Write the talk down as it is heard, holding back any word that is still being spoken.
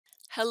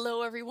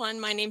Hello, everyone.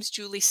 My name's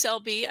Julie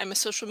Selby. I'm a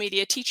social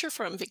media teacher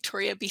from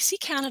Victoria, BC,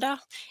 Canada,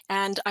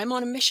 and I'm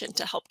on a mission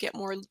to help get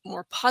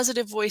more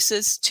positive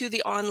voices to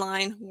the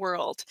online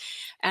world.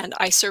 And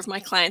I serve my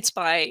clients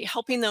by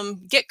helping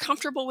them get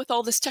comfortable with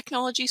all this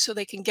technology so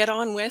they can get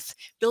on with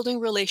building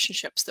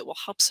relationships that will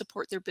help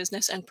support their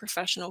business and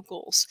professional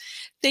goals.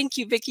 Thank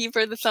you, Vicki,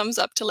 for the thumbs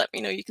up to let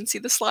me know you can see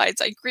the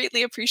slides. I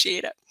greatly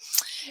appreciate it.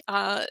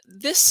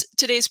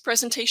 Today's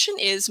presentation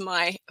is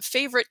my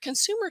favorite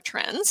consumer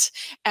trends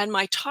and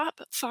my top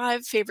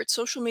 5 favorite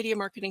social media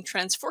marketing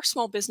trends for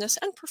small business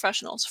and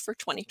professionals for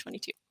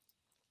 2022.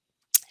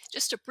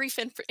 Just a brief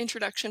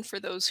introduction for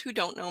those who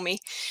don't know me.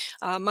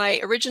 My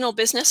original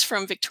business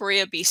from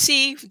Victoria,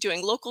 BC,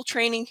 doing local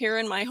training here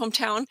in my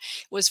hometown,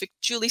 was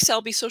Julie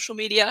Selby Social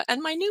Media,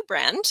 and my new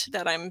brand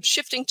that I'm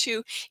shifting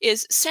to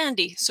is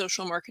Sandhi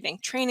Social Marketing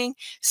Training.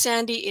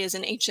 Sandhi is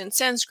an ancient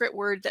Sanskrit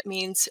word that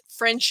means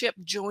friendship,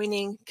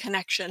 joining,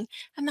 connection,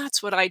 and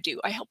that's what I do.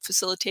 I help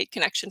facilitate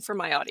connection for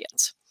my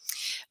audience.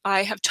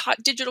 I have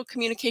taught digital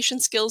communication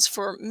skills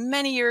for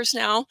many years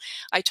now.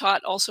 I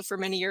taught also for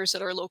many years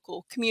at our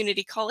local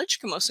community college,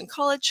 Camosun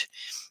College.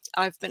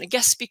 I've been a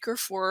guest speaker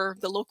for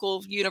the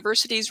local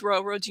universities,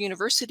 Royal Roads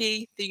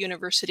University, the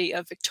University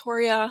of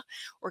Victoria,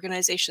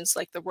 organizations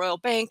like the Royal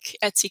Bank,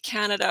 Etsy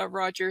Canada,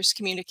 Rogers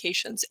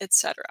Communications,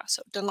 etc.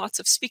 So I've done lots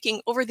of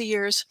speaking over the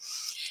years.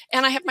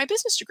 And I have my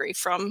business degree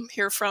from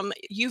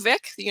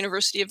UVic, the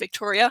University of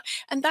Victoria,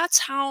 and that's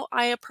how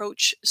I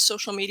approach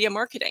social media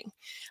marketing.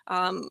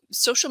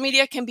 Social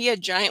media can be a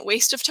giant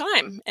waste of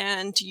time,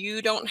 and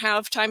you don't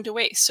have time to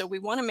waste. So we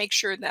want to make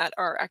sure that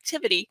our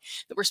activity,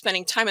 that we're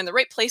spending time in the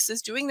right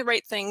places, doing the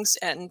right things,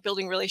 and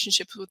building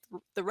relationships with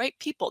the right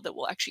people that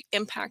will actually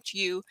impact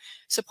you,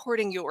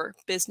 supporting your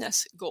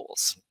business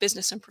goals,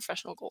 business and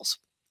professional goals.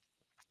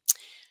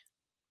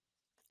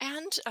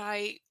 And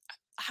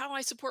how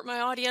I support my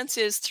audience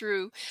is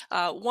through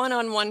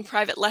one-on-one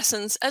private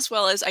lessons, as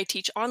well as I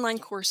teach online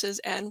courses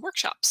and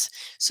workshops.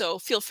 So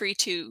feel free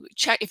to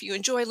check, if you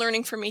enjoy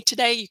learning from me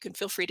today, you can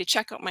feel free to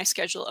check out my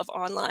schedule of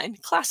online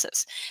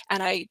classes.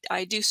 And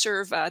I do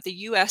serve the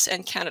US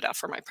and Canada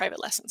for my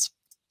private lessons.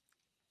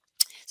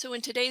 So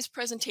in today's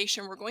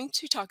presentation, we're going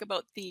to talk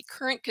about the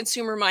current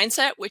consumer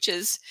mindset, which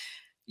is,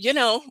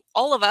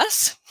 all of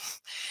us.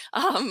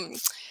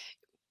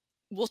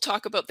 We'll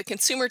talk about the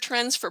consumer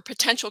trends for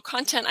potential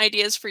content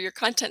ideas for your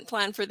content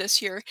plan for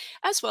this year,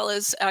 as well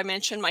as I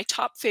mentioned my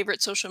top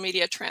favorite social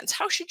media trends.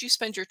 How should you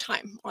spend your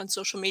time on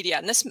social media?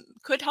 And this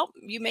could help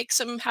you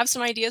have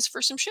some ideas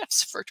for some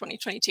shifts for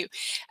 2022.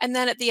 And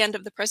then at the end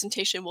of the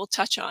presentation, we'll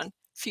touch on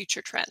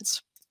future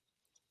trends.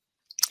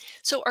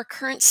 So our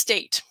current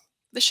state.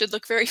 This should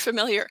look very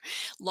familiar.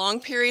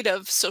 Long period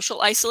of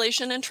social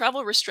isolation and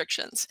travel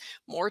restrictions,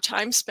 more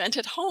time spent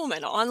at home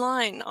and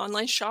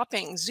online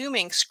shopping,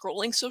 Zooming,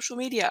 scrolling social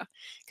media,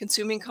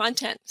 consuming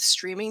content,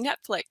 streaming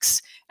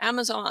Netflix,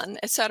 Amazon,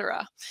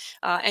 etc.,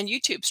 and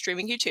YouTube,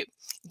 streaming YouTube,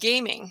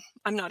 gaming.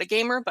 I'm not a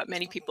gamer, but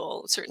many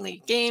people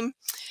certainly game.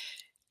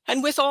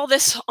 And with all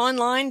this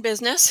online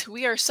business,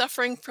 we are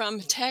suffering from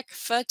tech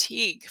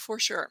fatigue for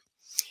sure.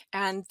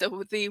 And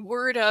the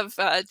word of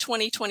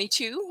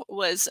 2022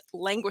 was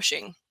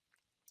languishing.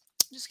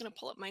 I'm just going to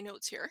pull up my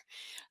notes here.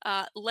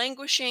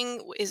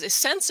 Languishing is a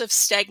sense of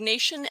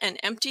stagnation and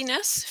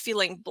emptiness,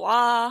 feeling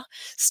blah,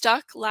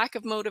 stuck, lack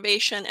of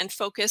motivation and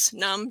focus,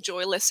 numb,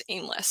 joyless,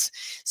 aimless.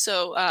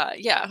 So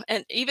yeah,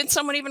 and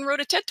someone even wrote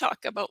a TED Talk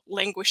about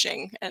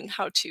languishing and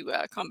how to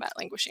combat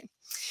languishing.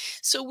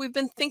 So we've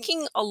been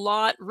thinking a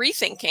lot,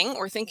 rethinking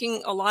or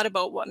thinking a lot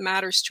about what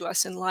matters to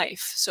us in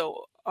life.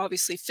 So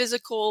obviously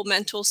physical,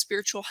 mental,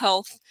 spiritual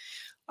health,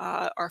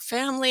 our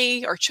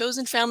family, our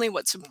chosen family,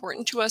 what's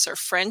important to us, our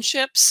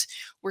friendships.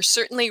 We're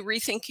certainly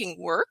rethinking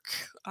work,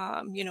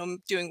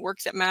 doing work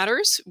that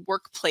matters,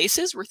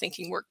 workplaces. We're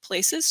thinking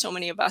workplaces. So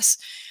many of us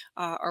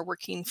are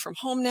working from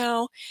home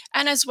now.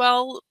 And as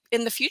well,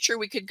 in the future,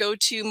 we could go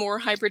to more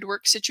hybrid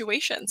work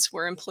situations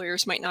where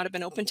employers might not have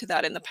been open to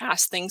that in the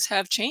past. Things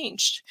have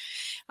changed.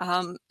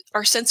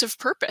 Our sense of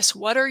purpose.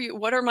 What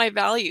are my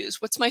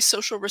values? What's my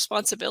social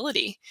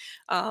responsibility?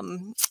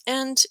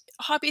 And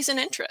hobbies and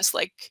interests,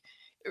 like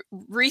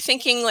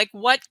rethinking like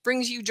what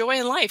brings you joy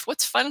in life,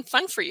 what's fun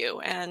for you,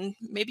 and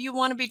maybe you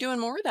want to be doing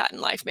more of that in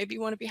life, maybe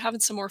you want to be having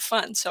some more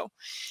fun. So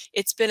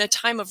it's been a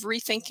time of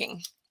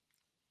rethinking.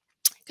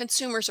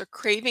 Consumers are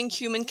craving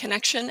human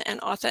connection and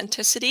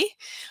authenticity.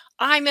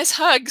 I miss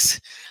hugs.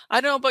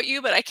 I don't know about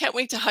you, but I can't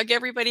wait to hug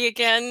everybody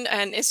again.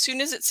 And as soon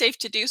as it's safe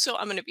to do so,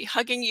 I'm going to be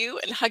hugging you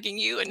and hugging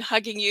you and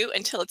hugging you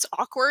until it's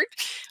awkward,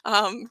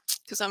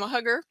 because I'm a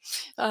hugger.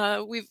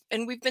 We've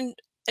been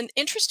an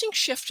interesting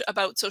shift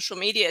about social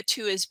media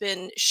too has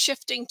been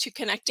shifting to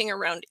connecting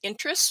around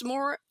interests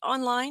more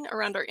online,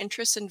 around our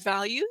interests and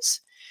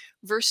values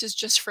versus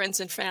just friends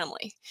and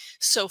family.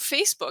 So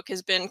Facebook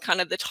has been kind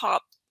of the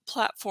top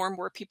platform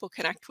where people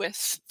connect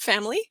with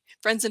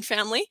friends and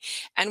family.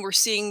 And we're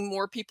seeing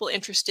more people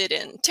interested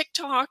in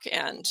TikTok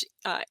and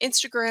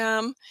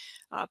Instagram,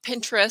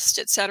 Pinterest,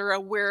 etc.,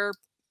 where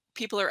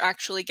people are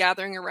actually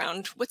gathering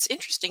around what's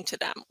interesting to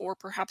them, or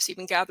perhaps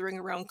even gathering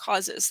around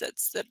causes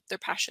that they're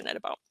passionate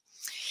about.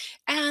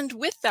 And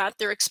with that,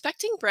 they're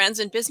expecting brands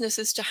and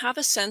businesses to have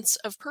a sense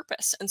of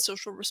purpose and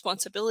social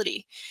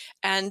responsibility,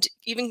 and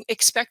even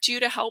expect you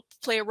to help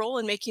play a role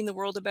in making the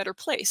world a better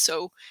place.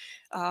 So,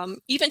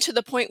 even to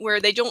the point where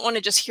they don't want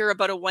to just hear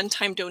about a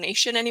one-time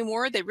donation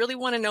anymore, they really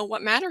want to know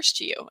what matters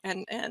to you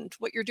and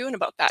what you're doing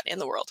about that in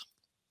the world.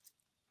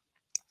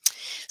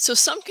 So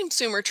some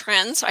consumer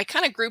trends, I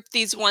kind of group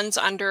these ones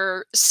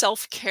under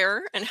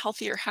self-care and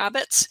healthier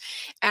habits.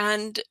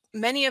 And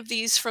many of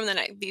these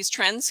these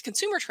trends,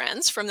 consumer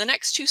trends from the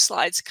next two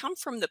slides, come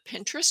from the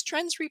Pinterest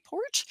Trends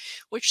report,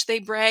 which they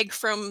brag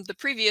from the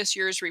previous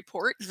year's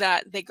report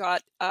that they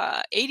got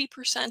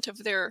 80%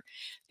 of their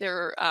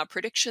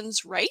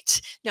predictions right.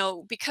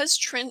 Now, because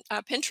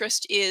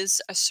Pinterest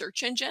is a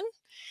search engine,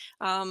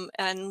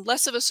 and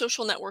less of a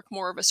social network,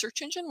 more of a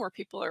search engine where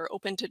people are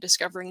open to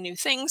discovering new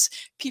things.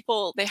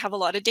 They have a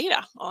lot of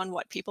data on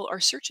what people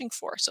are searching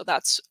for. So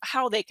that's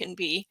how they can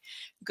be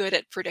good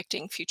at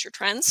predicting future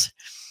trends.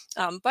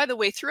 By the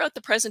way, throughout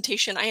the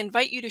presentation, I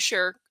invite you to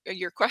share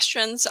your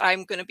questions.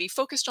 I'm going to be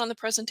focused on the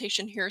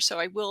presentation here, so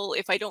I will,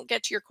 if I don't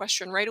get to your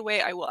question right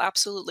away, I will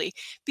absolutely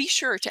be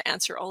sure to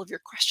answer all of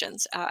your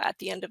questions at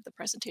the end of the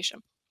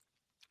presentation.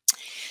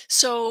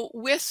 So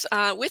with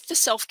the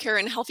self-care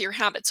and healthier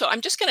habits, so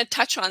I'm just going to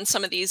touch on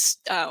some of these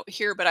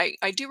here, but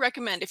I do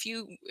recommend, if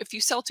you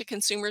sell to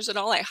consumers at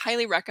all, I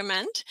highly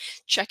recommend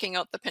checking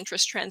out the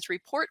Pinterest Trends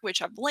report,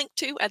 which I've linked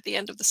to at the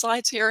end of the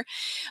slides here.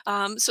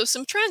 So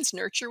some trends: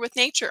 nurture with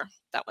nature.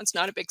 That one's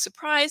not a big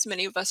surprise.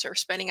 Many of us are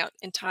spending out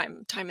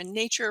time in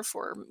nature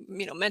for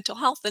mental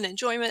health and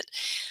enjoyment,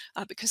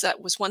 because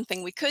that was one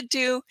thing we could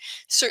do.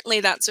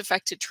 Certainly that's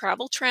affected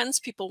travel trends.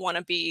 People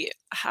want to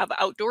have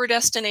outdoor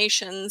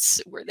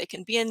destinations where they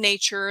can be in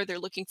nature. They're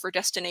looking for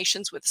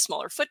destinations with a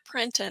smaller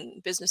footprint,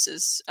 and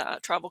businesses,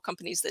 travel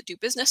companies that do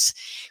business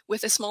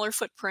with a smaller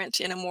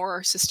footprint in a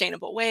more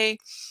sustainable way.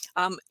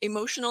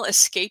 Emotional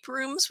escape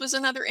rooms was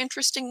another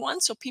interesting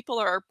one. So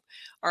people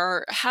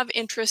have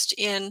interest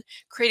in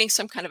creating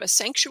some kind of a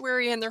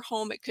sanctuary in their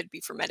home. It could be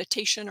for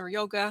meditation or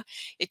yoga.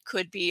 It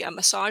could be a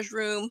massage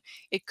room.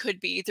 It could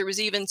be, there was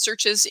even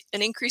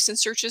an increase in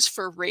searches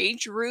for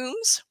rage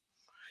rooms.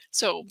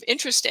 So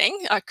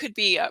interesting. Could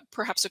be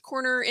perhaps a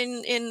corner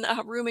in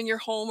a room in your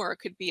home, or it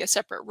could be a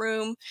separate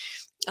room.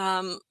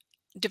 Um,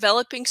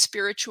 Developing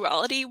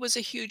spirituality was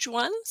a huge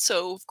one.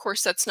 So of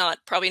course, that's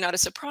probably not a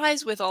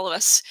surprise, with all of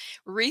us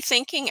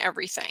rethinking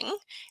everything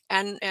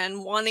and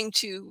wanting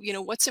to,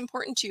 what's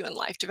important to you in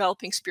life.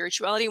 Developing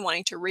spirituality,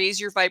 wanting to raise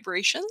your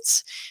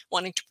vibrations,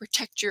 wanting to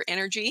protect your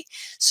energy.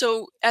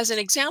 So as an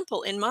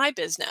example, in my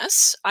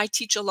business, I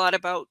teach a lot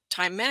about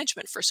time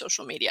management for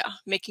social media,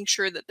 making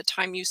sure that the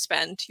time you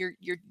spend, you're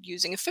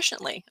using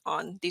efficiently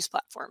on these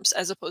platforms,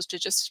 as opposed to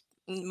just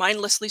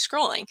mindlessly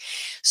scrolling.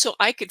 So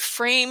I could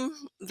frame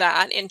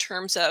that in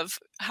terms of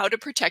how to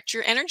protect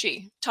your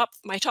energy.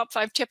 My top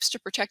 5 tips to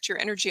protect your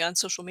energy on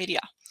social media,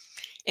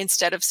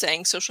 instead of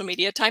saying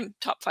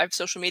top 5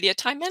 social media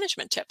time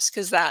management tips,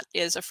 because that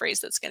is a phrase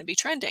that's going to be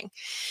trending.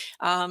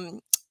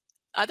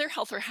 Other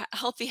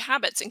healthy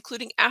habits,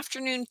 including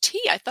afternoon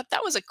tea. I thought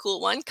that was a cool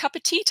one. Cup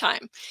of tea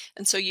time.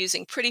 And so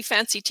using pretty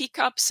fancy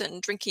teacups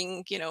and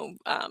drinking,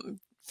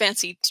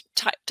 fancy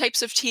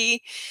types of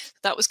tea.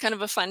 That was kind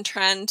of a fun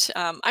trend.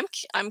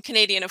 I'm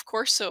Canadian, of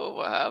course,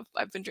 so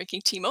I've been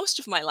drinking tea most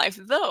of my life.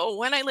 Though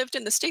when I lived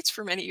in the States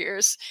for many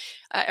years,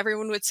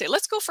 everyone would say,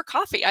 "Let's go for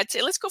coffee." I'd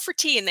say, "Let's go for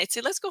tea," and they'd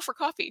say, "Let's go for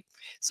coffee."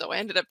 So I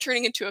ended up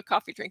turning into a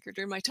coffee drinker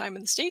during my time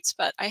in the States.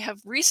 But I have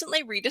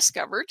recently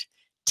rediscovered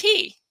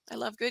tea. I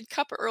love good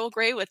cup of Earl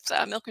Grey with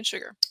milk and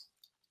sugar.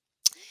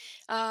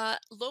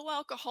 Low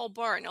alcohol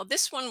bar. Now,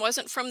 this one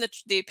wasn't from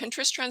the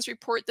Pinterest Trends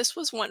report. This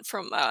was one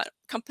from a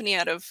company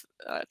out of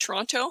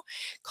Toronto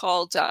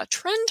called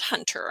Trend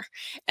Hunter.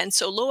 And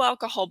so low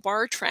alcohol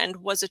bar trend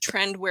was a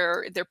trend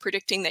where they're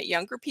predicting that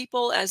younger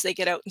people, as they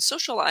get out and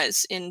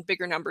socialize in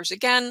bigger numbers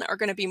again, are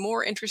going to be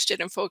more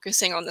interested in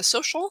focusing on the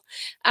social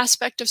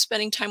aspect of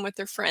spending time with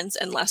their friends,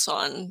 and less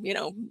on,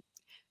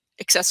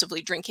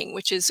 excessively drinking,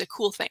 which is a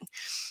cool thing.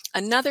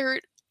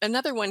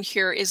 Another one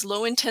here is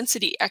low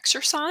intensity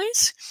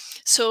exercise.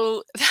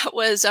 So that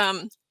was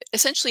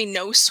essentially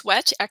no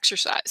sweat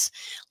exercise.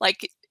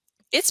 Like,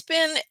 it's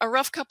been a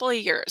rough couple of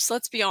years,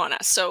 let's be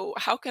honest. So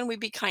how can we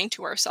be kind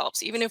to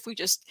ourselves, even if we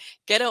just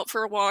get out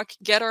for a walk,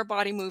 get our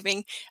body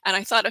moving? And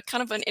I thought a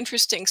kind of an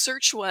interesting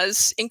search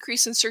was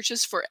increase in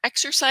searches for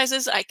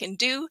exercises I can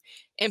do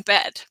in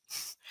bed.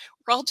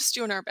 We're all just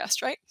doing our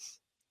best, right?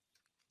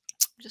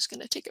 I'm just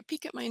going to take a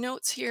peek at my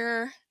notes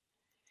here.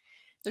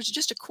 There's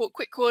just a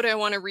quick quote I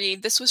want to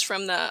read. This was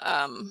from the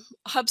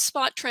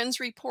HubSpot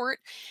Trends report.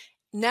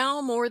 Now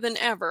more than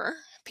ever,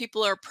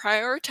 people are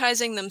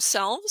prioritizing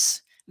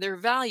themselves, their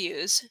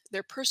values,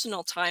 their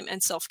personal time,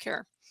 and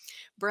self-care.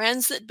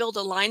 Brands that build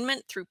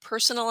alignment through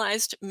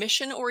personalized,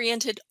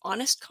 mission-oriented,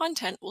 honest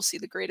content will see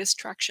the greatest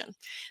traction.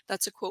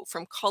 That's a quote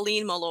from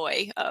Colleen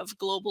Malloy of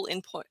Global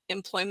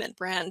Employment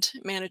Brand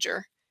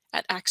Manager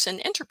at Axon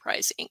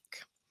Enterprise, Inc.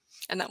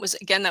 And that was,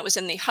 again, that was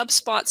in the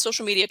HubSpot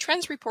Social Media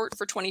Trends Report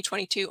for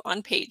 2022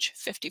 on page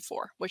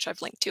 54, which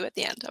I've linked to at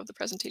the end of the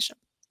presentation.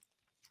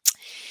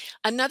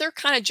 Another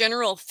kind of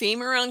general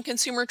theme around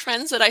consumer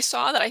trends that I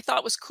saw that I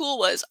thought was cool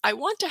was I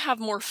want to have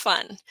more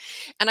fun.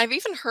 And I've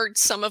even heard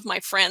some of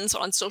my friends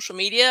on social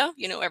media,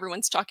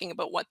 everyone's talking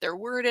about what their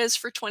word is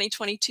for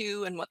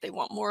 2022 and what they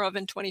want more of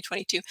in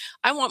 2022.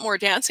 I want more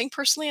dancing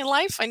personally in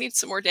life. I need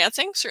some more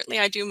dancing. Certainly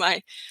I do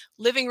my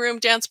living room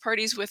dance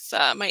parties with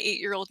my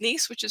 8-year-old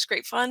niece, which is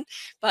great fun.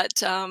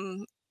 But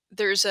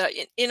there's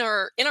in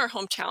our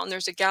hometown,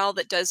 there's a gal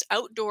that does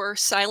outdoor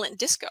silent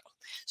disco.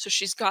 So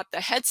she's got the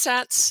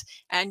headsets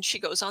and she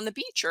goes on the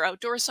beach or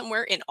outdoors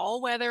somewhere in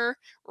all weather,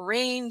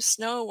 rain,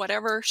 snow,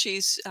 whatever. She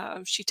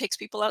takes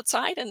people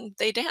outside and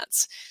they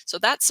dance. So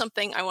that's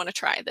something I want to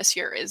try this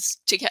year, is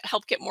to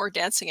help get more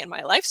dancing in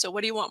my life. So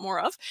what do you want more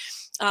of?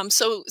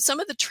 So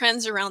some of the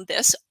trends around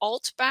this,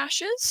 alt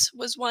bashes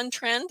was one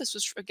trend. This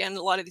was, again,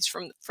 a lot of these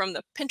from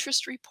the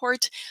Pinterest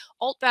report.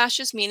 Alt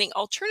bashes meaning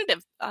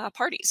alternative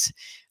parties.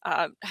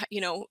 Have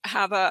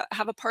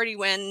a party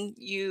when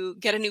you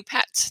get a new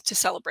pet to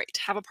celebrate.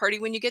 Have a party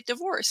when you get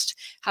divorced.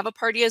 Have a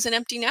party as an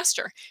empty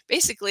nester.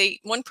 Basically,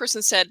 one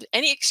person said,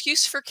 any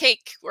excuse for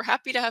cake. We're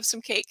happy to have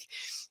some cake.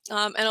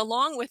 And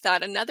along with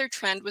that, another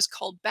trend was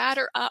called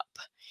batter up.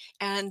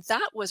 And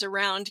that was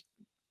around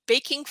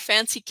baking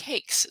fancy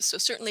cakes. So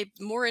certainly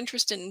more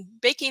interest in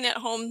baking at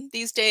home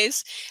these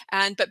days,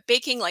 but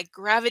baking like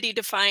gravity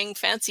defying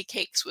fancy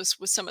cakes was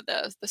some of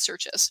the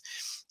searches.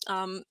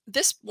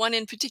 This one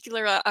in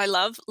particular I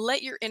love,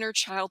 let your inner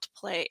child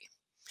play.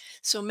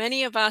 So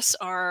many of us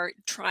are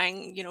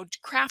trying,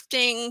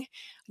 crafting,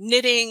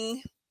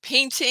 knitting,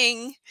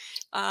 painting,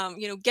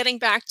 getting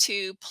back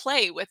to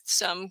play with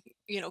some,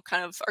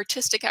 kind of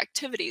artistic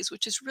activities,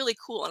 which is really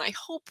cool. And I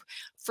hope,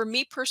 for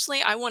me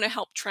personally, I want to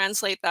help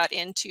translate that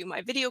into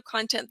my video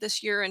content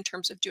this year in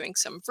terms of doing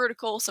some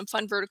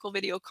fun vertical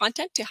video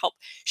content to help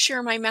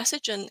share my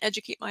message and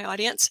educate my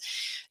audience.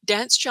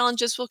 Dance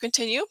challenges will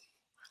continue.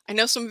 I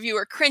know some of you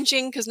are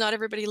cringing because not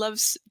everybody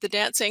loves the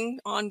dancing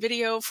on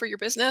video for your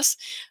business,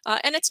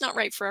 and it's not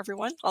right for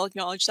everyone. I'll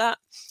acknowledge that.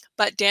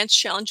 But dance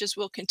challenges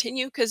will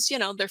continue because,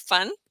 they're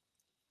fun.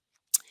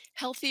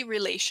 Healthy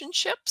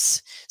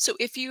relationships. So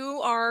if you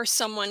are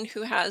someone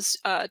who has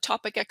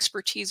topic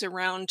expertise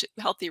around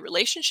healthy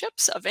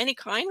relationships of any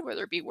kind,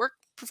 whether it be work,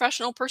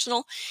 professional,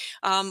 personal,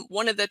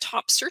 one of the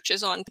top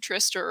searches on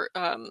Pinterest or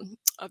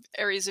of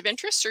areas of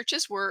interest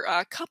searches were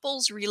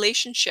couples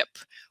relationship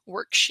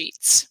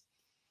worksheets.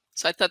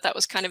 So I thought that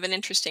was kind of an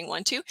interesting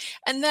one too.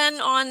 And then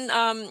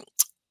on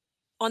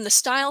the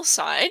style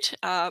side,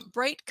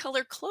 bright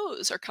color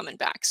clothes are coming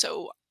back.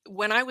 So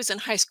when I was in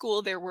high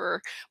school, there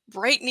were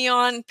bright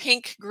neon,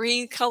 pink,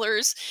 green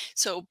colors.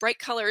 So bright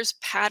colors,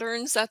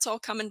 patterns, that's all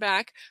coming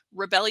back.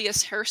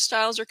 Rebellious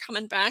hairstyles are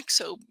coming back.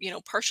 So,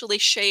 partially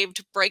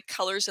shaved, bright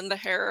colors in the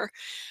hair.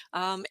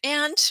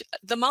 And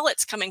the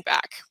mullet's coming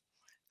back.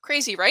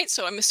 Crazy, right?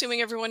 So I'm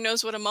assuming everyone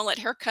knows what a mullet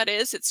haircut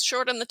is. It's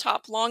short on the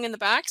top, long in the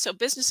back. So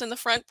business in the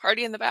front,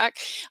 party in the back.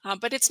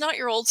 But it's not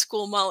your old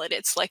school mullet.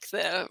 It's like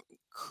the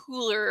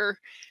cooler,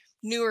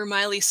 newer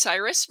Miley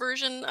Cyrus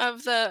version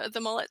of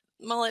the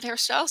mullet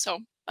hairstyle. So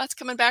that's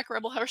coming back,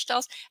 rebel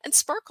hairstyles. And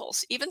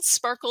sparkles. Even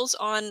sparkles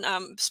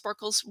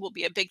sparkles will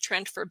be a big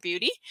trend for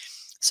beauty.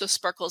 So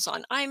sparkles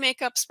on eye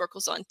makeup,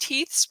 sparkles on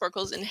teeth,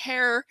 sparkles in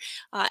hair,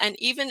 and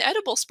even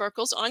edible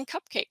sparkles on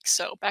cupcakes.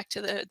 So back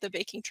to the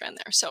baking trend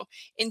there. So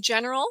in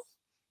general,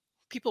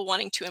 people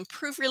wanting to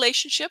improve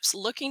relationships,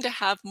 looking to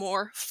have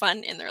more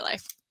fun in their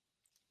life.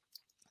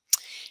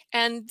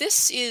 And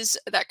this is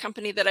that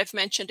company that I've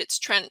mentioned. It's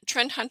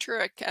Trend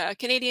Hunter, a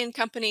Canadian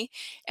company,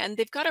 and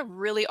they've got a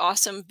really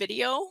awesome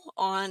video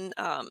on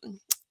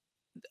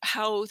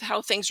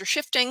how things are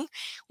shifting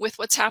with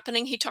what's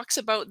happening. He talks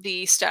about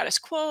the status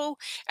quo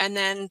and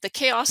then the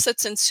chaos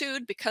that's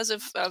ensued because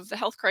of the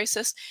health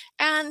crisis.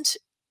 And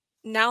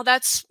now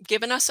that's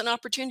given us an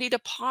opportunity to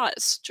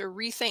pause, to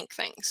rethink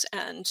things.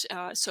 And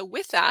so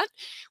with that,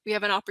 we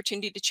have an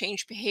opportunity to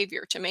change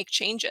behavior, to make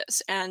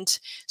changes. And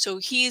so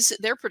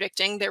they're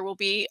predicting there will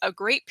be a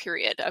great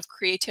period of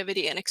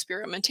creativity and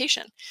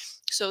experimentation.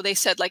 So they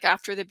said, like,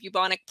 after the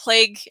bubonic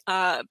plague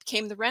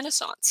came the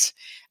Renaissance.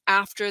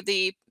 After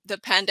the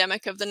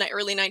pandemic of the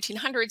early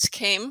 1900s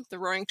came the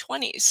Roaring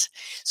 '20s.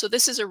 So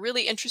this is a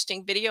really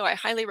interesting video. I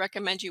highly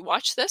recommend you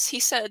watch this. He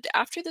said,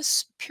 after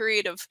this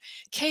period of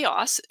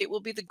chaos, it will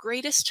be the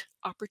greatest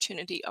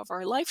opportunity of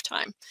our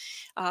lifetime.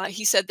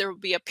 He said there will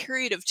be a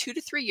period of 2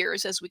 to 3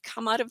 years as we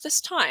come out of this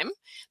time,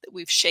 that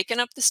we've shaken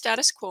up the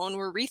status quo and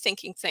we're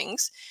rethinking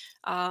things.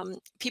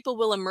 People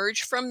will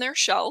emerge from their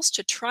shells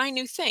to try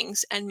new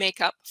things and make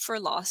up for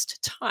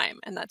lost time.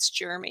 And that's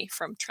Jeremy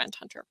from Trend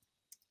Hunter.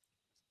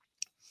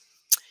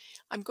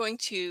 I'm going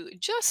to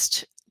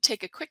just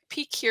take a quick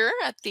peek here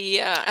at the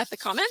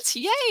comments.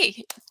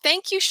 Yay!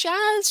 Thank you,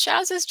 Shaz.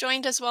 Shaz has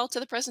joined as well to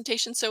the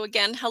presentation. So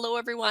again, hello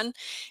everyone.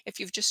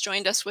 If you've just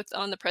joined us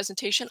on the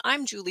presentation,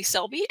 I'm Julie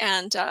Selby,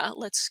 and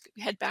let's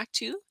head back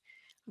to.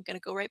 I'm going to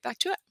go right back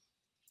to it.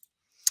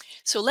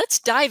 So let's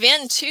dive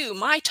into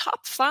my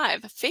top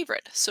 5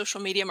 favorite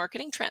social media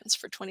marketing trends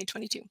for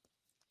 2022.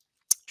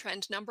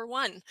 Trend number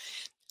 1,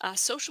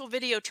 social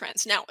video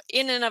trends. Now,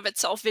 in and of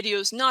itself, video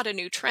is not a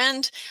new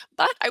trend,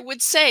 but I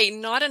would say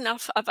not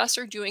enough of us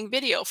are doing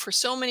video for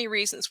so many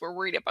reasons. We're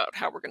worried about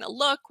how we're going to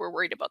look. We're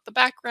worried about the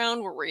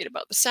background. We're worried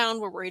about the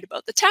sound. We're worried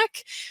about the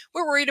tech.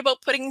 We're worried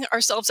about putting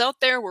ourselves out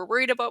there. We're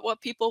worried about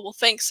what people will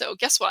think. So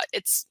guess what?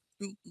 It's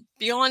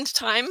beyond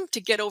time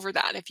to get over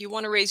that. If you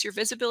want to raise your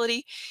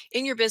visibility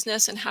in your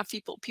business and have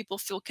people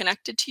feel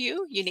connected to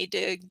you, you need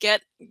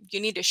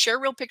to share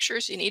real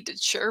pictures, you need to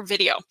share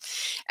video.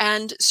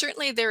 And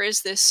certainly there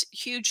is this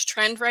huge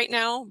trend right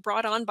now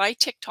brought on by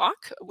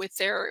TikTok with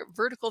their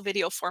vertical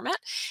video format.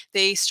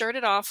 They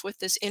started off with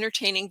this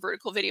entertaining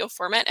vertical video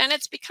format, and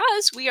it's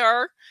because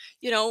we're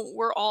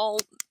all,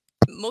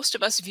 most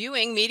of us,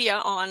 viewing media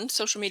on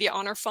social media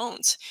on our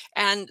phones,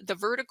 and the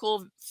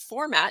vertical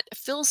format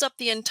fills up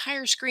the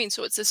entire screen,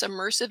 so it's this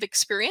immersive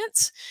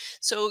experience.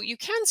 So you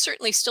can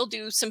certainly still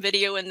do some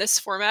video in this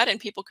format and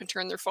people can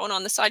turn their phone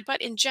on the side,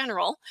 but in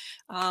general,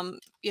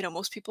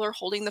 most people are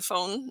holding the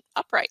phone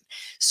upright.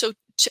 So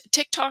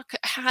TikTok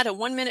had a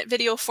 1-minute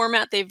video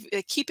format. They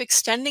keep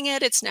extending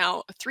it. It's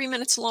now 3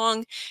 minutes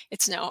long.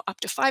 It's now up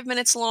to 5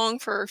 minutes long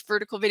for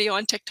vertical video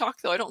on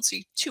TikTok, though I don't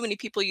see too many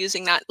people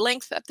using that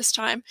length at this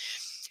time.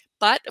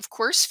 But of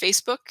course,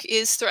 Facebook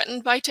is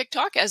threatened by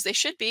TikTok, as they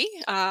should be.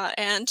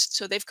 And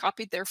so they've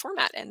copied their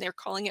format and they're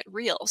calling it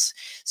Reels.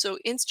 So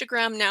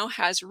Instagram now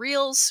has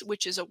Reels,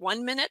 which is a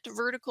 1-minute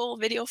vertical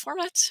video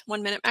format,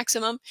 1 minute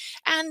maximum.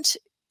 And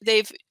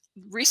they've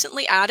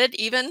recently added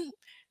even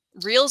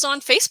Reels on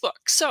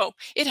Facebook. So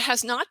it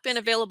has not been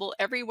available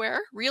everywhere.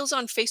 Reels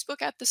on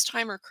Facebook at this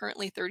time are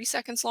currently 30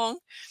 seconds long.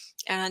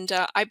 And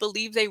I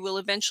believe they will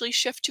eventually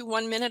shift to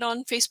 1 minute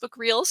on Facebook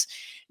Reels.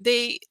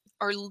 They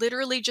are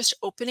literally just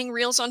opening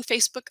Reels on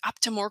Facebook up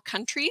to more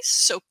countries.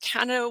 So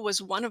Canada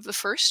was one of the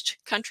first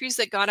countries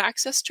that got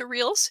access to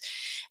Reels,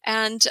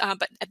 and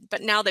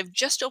but now they've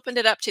just opened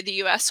it up to the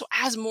U.S. So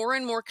as more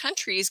and more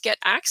countries get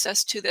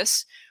access to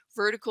this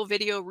vertical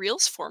video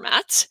Reels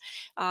format,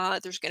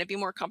 there's going to be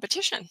more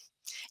competition,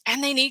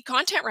 and they need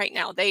content right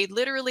now. They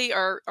literally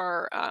are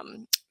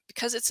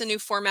because it's a new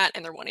format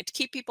and they're wanting to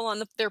keep people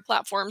on their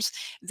platforms.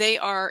 They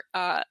are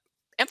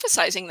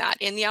emphasizing that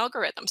in the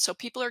algorithm. So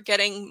people are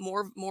getting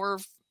more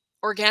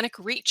organic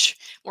reach,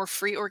 more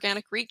free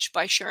organic reach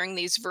by sharing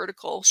these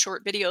vertical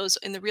short videos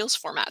in the Reels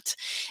format.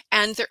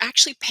 And they're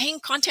actually paying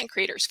content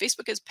creators.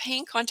 Facebook is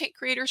paying content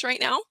creators right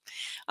now.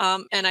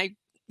 And I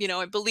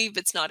believe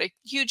it's not a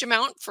huge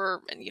amount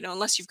for,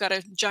 unless you've got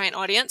a giant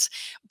audience,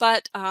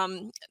 but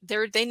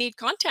they need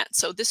content.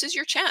 So this is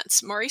your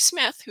chance. Mari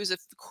Smith, who's a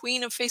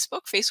queen of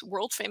Facebook,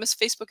 world famous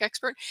Facebook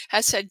expert,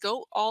 has said,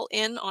 go all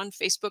in on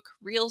Facebook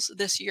Reels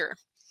this year.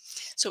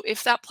 So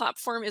if that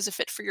platform is a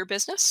fit for your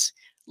business,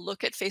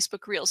 look at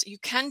Facebook Reels. You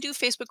can do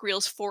Facebook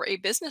Reels for a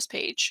business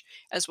page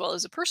as well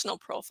as a personal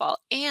profile.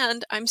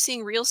 And I'm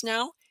seeing Reels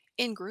now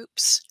in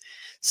groups.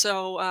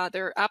 So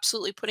they're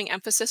absolutely putting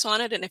emphasis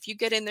on it. And if you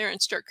get in there and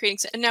start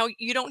creating, and now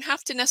you don't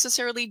have to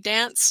necessarily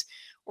dance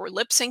or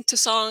lip sync to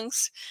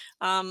songs.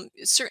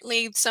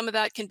 Certainly some of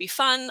that can be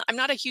fun. I'm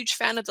not a huge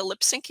fan of the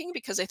lip syncing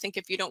because I think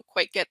if you don't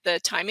quite get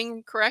the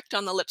timing correct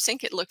on the lip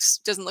sync, it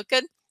doesn't look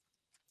good.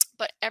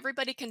 But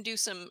everybody can do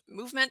some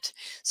movement,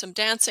 some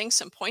dancing,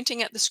 some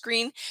pointing at the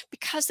screen,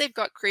 because they've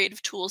got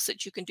creative tools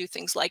that you can do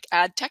things like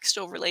add text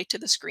overlay to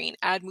the screen,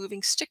 add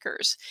moving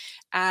stickers,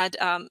 add,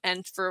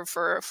 and for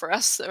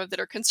us that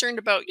are concerned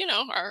about,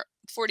 our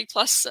 40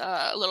 plus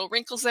little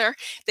wrinkles there,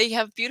 they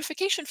have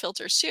beautification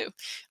filters too.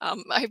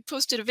 I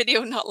posted a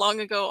video not long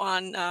ago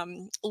on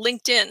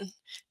LinkedIn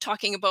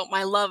talking about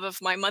my love of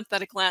my month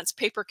at a glance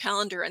paper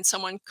calendar, and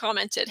someone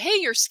commented, hey,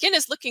 your skin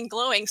is looking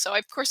glowing. So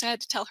of course I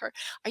had to tell her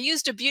I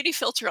used a beauty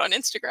filter on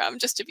Instagram,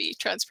 just to be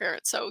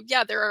transparent. So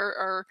yeah, there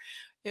are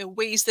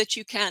ways that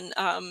you can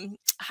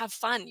have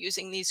fun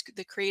using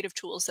the creative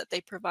tools that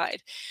they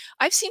provide.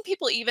 I've seen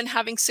people even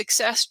having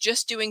success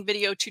just doing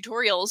video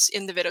tutorials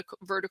in the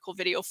vertical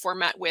video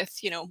format with,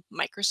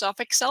 Microsoft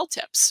Excel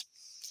tips.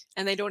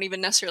 And they don't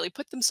even necessarily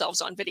put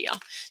themselves on video.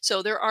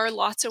 So there are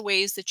lots of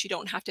ways that you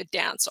don't have to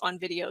dance on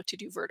video to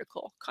do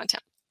vertical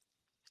content.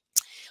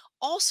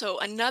 Also,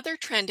 another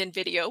trend in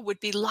video would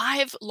be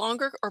live,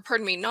 longer, or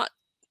pardon me, not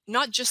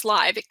just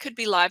live, it could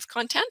be live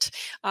content,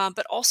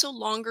 but also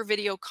longer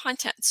video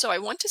content. So I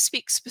want to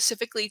speak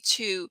specifically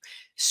to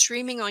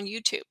streaming on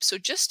YouTube. So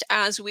just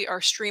as we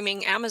are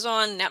streaming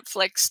Amazon,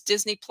 Netflix,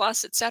 Disney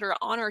Plus, etc.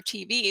 on our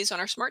TVs,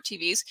 on our smart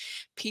TVs,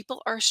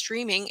 people are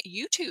streaming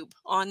YouTube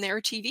on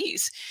their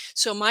TVs.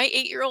 So my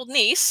 8-year-old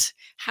niece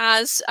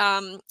has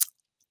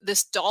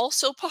this doll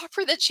soap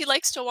opera that she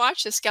likes to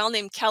watch. This gal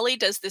named Kelly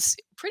does this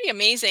pretty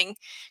amazing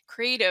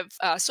creative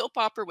soap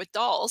opera with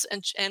dolls,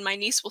 and my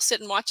niece will sit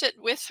and watch it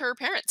with her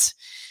parents.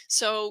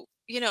 So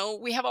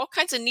we have all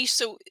kinds of niche.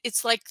 So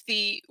it's like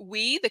the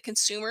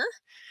consumer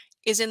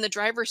is in the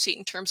driver's seat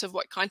in terms of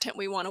what content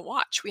we want to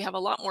watch. We have a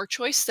lot more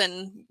choice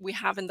than we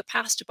have in the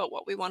past about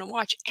what we want to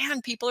watch,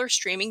 and people are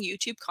streaming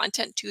YouTube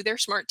content to their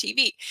smart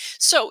TV.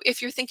 So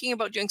if you're thinking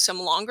about doing some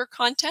longer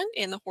content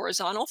in the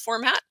horizontal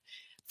format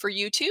for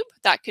YouTube,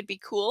 that could be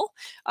cool.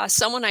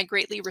 Someone I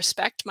greatly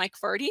respect, Mike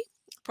Vardy,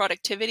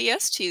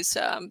 productivityist. He's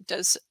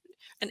does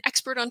an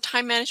expert on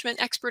time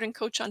management, expert and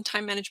coach on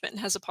time management,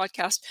 and has a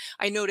podcast.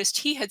 I noticed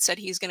he had said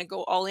he's going to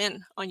go all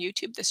in on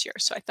YouTube this year.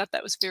 So I thought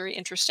that was very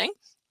interesting.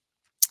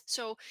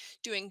 So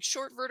doing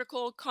short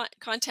vertical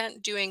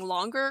content, doing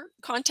longer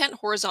content,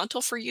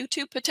 horizontal for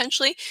YouTube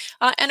potentially,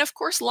 and of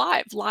course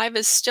live. Live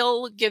is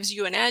still gives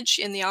you an edge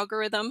in the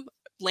algorithm.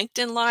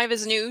 LinkedIn Live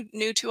is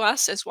new to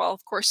us as well.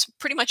 Of course,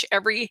 pretty much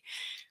every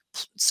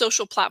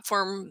social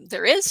platform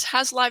there is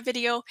has live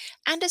video,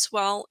 and as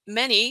well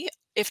many,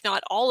 if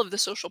not all, of the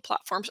social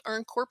platforms are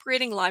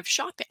incorporating live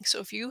shopping. So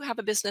if you have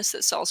a business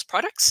that sells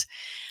products,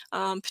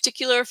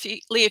 particularly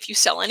if you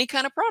sell any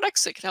kind of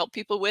products that could help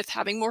people with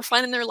having more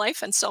fun in their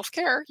life and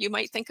self-care, you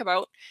might think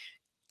about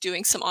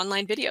doing some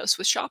online videos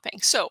with shopping.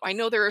 So I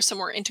know there are some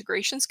more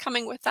integrations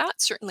coming with that.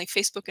 Certainly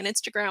Facebook and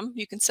Instagram,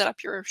 you can set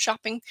up your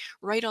shopping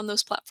right on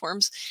those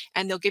platforms,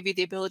 and they'll give you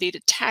the ability to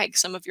tag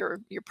some of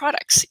your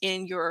products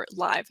in your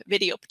live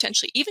video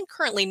potentially. Even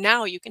currently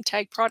now you can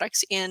tag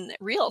products in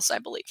Reels, I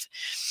believe.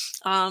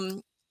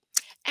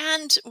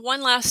 And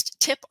one last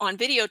tip on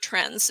video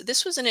trends.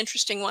 This was an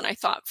interesting one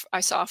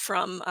I saw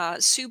from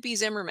Sue B.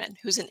 Zimmerman,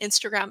 who's an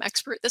Instagram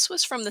expert. This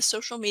was from the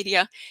Social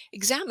Media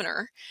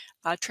Examiner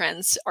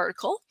trends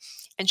article.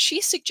 And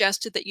she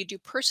suggested that you do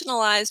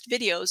personalized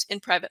videos in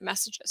private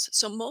messages.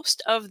 So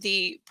most of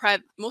the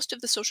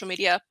social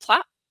media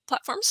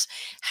platforms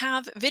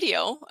have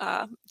video,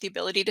 the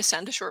ability to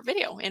send a short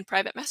video in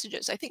private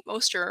messages. I think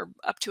most are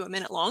up to a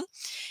minute long.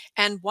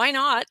 And why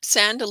not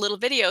send a little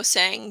video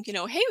saying,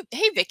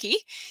 hey, Vicky,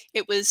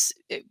 it was,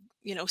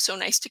 so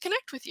nice to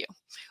connect with you.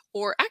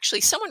 Or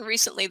actually, someone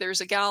recently, there's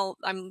a gal,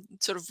 I'm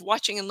sort of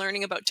watching and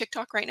learning about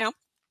TikTok right now.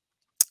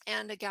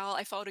 And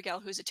I followed a gal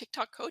who's a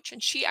TikTok coach,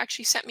 and she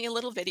actually sent me a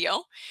little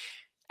video.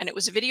 And it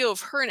was a video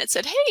of her, and it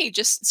said, hey,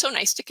 just so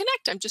nice to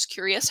connect. I'm just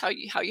curious how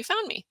you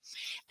found me.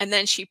 And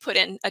then she put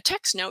in a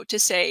text note to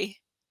say,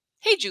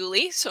 hey,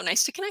 Julie, so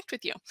nice to connect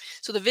with you.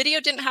 So the video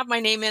didn't have my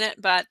name in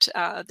it, but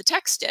the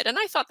text did. And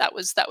I thought that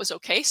was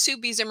okay. Sue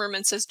B.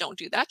 Zimmerman says, don't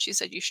do that. She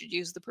said you should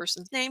use the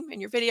person's name in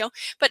your video.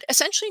 But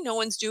essentially, no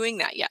one's doing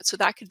that yet. So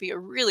that could be a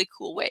really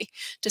cool way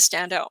to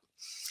stand out.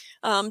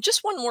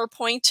 Just one more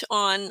point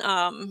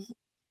on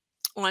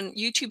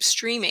YouTube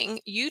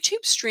streaming.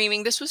 YouTube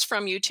streaming, this was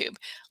from YouTube.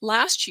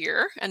 Last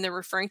year, and they're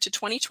referring to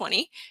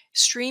 2020,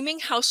 streaming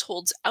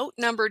households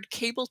outnumbered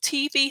cable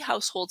TV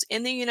households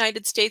in the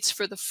United States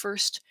for the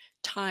first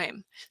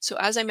time. So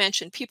as I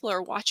mentioned, people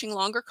are watching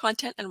longer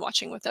content and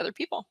watching with other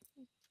people.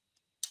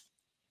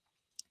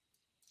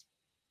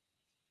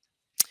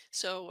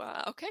 So,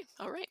 okay,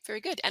 all right,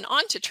 very good. And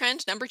on to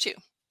trend number 2,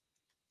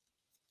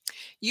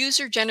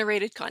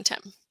 user-generated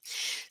content.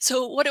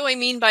 So what do I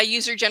mean by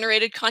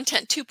user-generated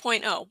content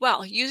 2.0?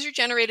 Well,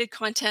 user-generated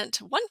content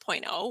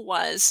 1.0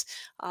 was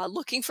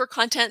looking for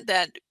content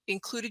that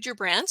included your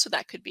brand. So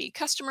that could be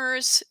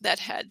customers that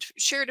had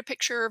shared a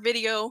picture or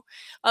video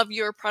of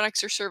your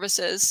products or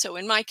services. So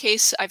in my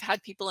case, I've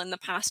had people in the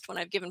past when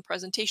I've given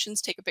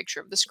presentations take a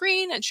picture of the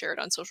screen and share it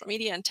on social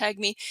media and tag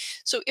me.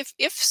 So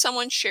if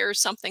someone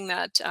shares something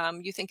that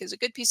you think is a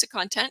good piece of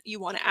content, you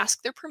want to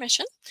ask their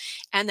permission,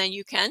 and then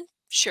you can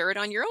share it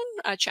on your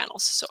own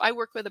channels. So I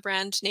work with a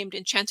brand named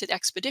Enchanted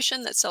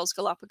Expedition that sells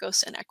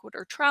Galapagos and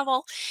Ecuador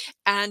travel.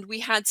 And we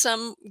had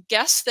some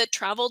guests that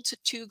traveled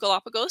to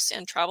Galapagos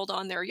and traveled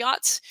on their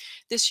yachts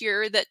this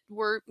year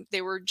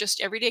they were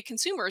just everyday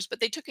consumers, but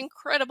they took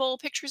incredible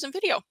pictures and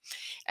video.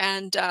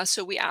 And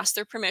so we asked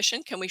their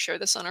permission, can we share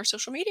this on our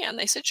social media? And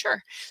they said,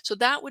 sure. So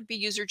that would be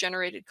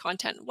user-generated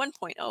content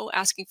 1.0,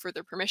 asking for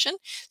their permission.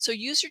 So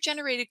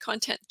user-generated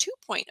content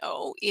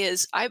 2.0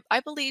 is, I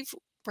believe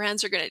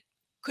brands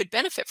could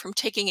benefit from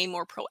taking a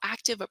more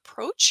proactive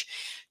approach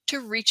to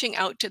reaching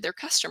out to their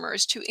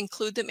customers to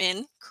include them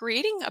in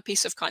creating a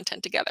piece of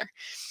content together.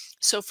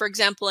 So for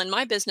example, in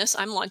my business,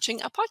 I'm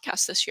launching a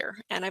podcast this year,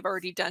 and I've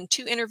already done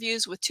 2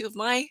 interviews with 2 of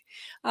my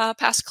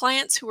past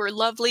clients who are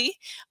lovely.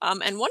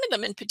 And one of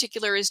them in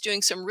particular is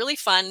doing some really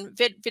fun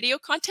video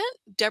content.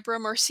 Deborah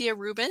Marcia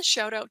Rubin,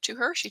 shout out to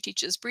her. She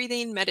teaches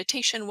breathing,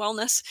 meditation,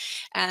 wellness,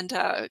 and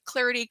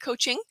clarity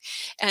coaching.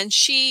 And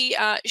she's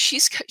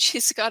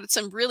got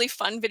some really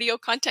fun video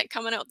content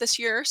coming out this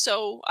year.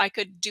 So I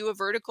could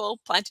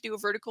plan to do a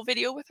vertical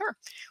video with her,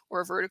 or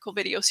a vertical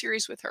video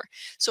series with her.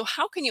 So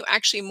how can you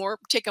actually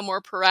take a more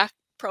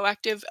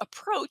proactive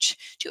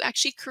approach to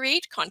actually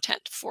create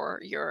content for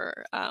your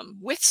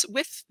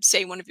with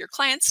say one of your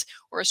clients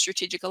or a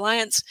strategic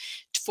alliance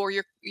for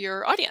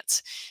your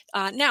audience?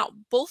 Now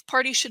both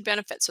parties should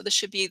benefit. So this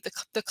should be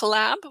the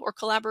collab or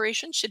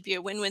collaboration should be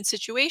a win-win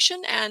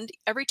situation. And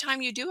every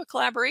time you do a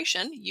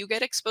collaboration, you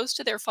get exposed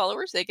to their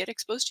followers, they get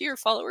exposed to your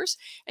followers,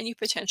 and you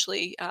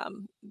potentially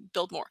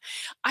build more.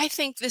 I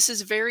think this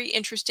is very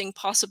interesting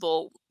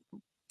possible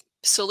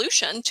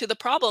solution to the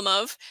problem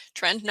of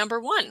trend number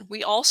one.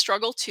 We all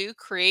struggle to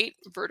create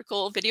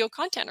vertical video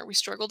content, or we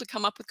struggle to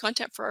come up with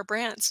content for our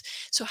brands.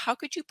 So how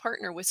could you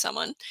partner with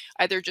someone,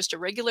 either just a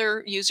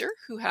regular user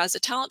who has a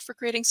talent for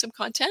creating some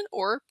content,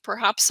 or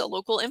perhaps a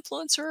local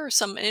influencer or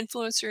some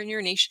influencer in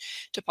your niche,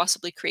 to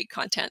possibly create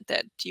content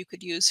that you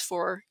could use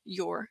for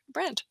your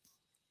brand?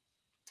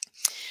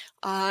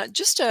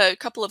 Just a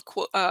couple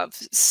of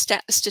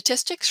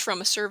statistics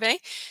from a survey.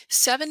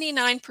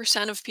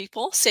 79% of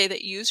people say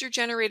that user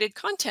generated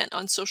content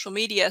on social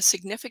media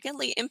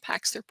significantly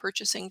impacts their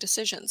purchasing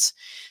decisions.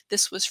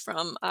 This was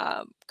from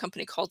a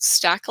company called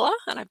Stackla,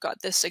 and I've got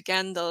this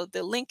again. The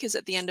link is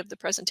at the end of the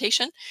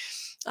presentation.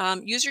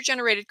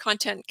 User-generated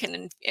content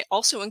can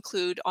also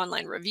include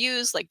online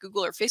reviews like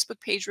Google or Facebook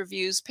page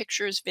reviews,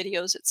 pictures,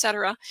 videos,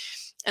 etc.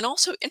 And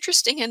also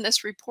interesting in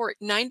this report,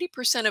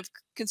 90% of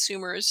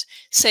consumers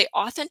say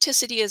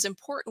authenticity is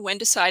important when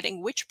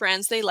deciding which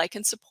brands they like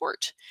and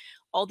support.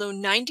 Although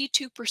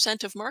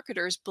 92% of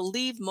marketers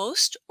believe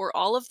most or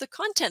all of the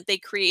content they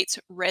create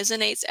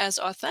resonates as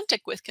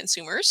authentic with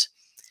consumers,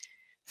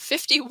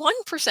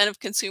 51% of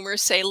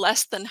consumers say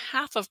less than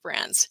half of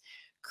brands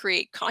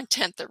create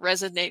content that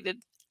resonated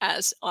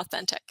as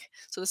authentic.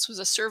 So this was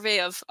a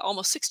survey of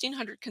almost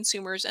 1,600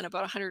 consumers and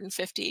about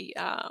 150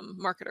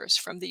 marketers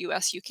from the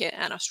US, UK,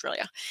 and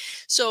Australia.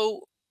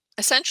 So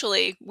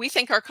essentially, we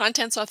think our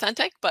content's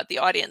authentic, but the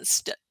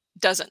audience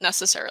doesn't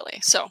necessarily.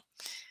 So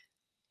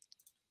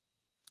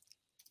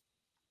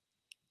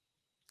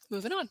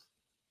moving on.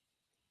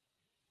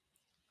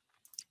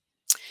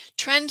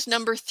 Trend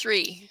number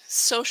 3,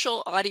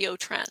 social audio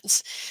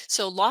trends.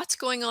 So lots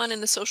going on in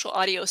the social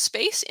audio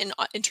space.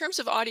 In terms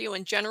of audio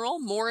in general,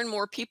 more and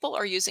more people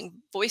are using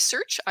voice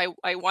search.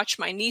 I watch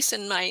my niece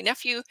and my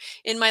nephew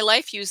in my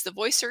life use the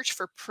voice search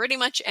for pretty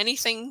much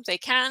anything they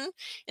can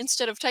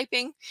instead of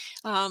typing.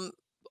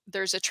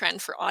 There's a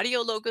trend for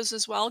audio logos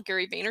as well.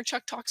 Gary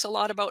Vaynerchuk talks a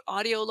lot about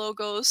audio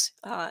logos.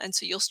 And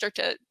so you'll start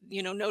to,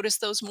 notice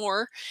those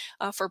more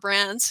for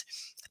brands.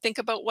 Think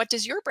about, what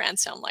does your brand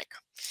sound like?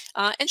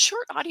 And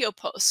short audio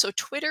posts. So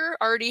Twitter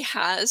already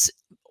has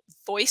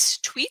voice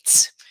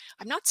tweets.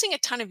 I'm not seeing a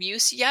ton of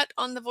use yet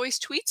on the voice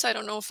tweets. I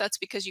don't know if that's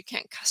because you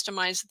can't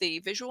customize the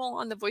visual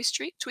on the voice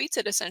tweets.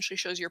 It essentially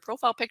shows your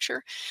profile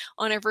picture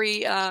on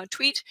every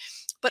tweet.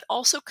 But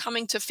also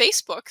coming to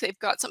Facebook, they've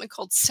got something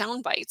called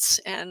sound bites,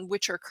 and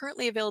which are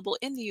currently available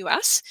in the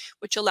US,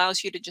 which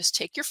allows you to just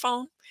take your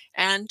phone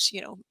and,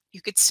 you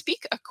could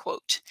speak a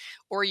quote,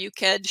 or you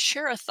could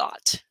share a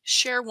thought,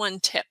 share one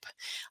tip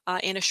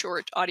in a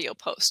short audio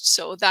post.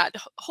 So that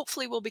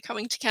hopefully will be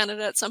coming to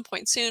Canada at some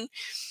point soon.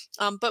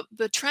 But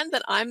the trend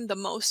that I'm the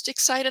most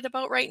excited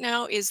about right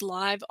now is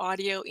live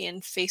audio in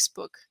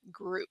Facebook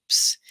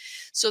groups.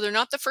 So they're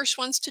not the first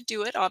ones to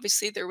do it.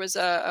 Obviously, there was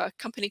a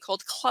company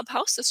called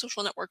Clubhouse, a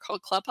social network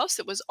called Clubhouse,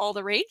 that was all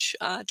the rage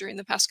during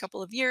the past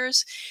couple of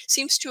years.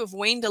 Seems to have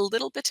waned a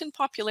little bit in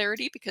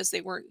popularity because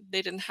they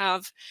didn't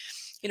have,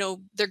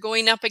 they're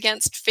going up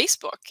against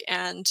Facebook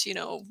and,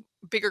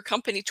 bigger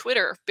company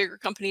Twitter. Bigger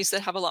companies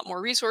that have a lot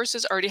more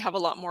resources already have a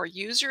lot more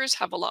users,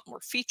 have a lot more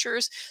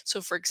features.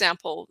 So for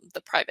example,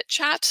 the private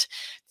chat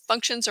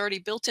functions already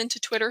built into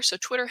Twitter. So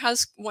Twitter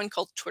has one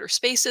called Twitter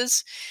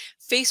Spaces.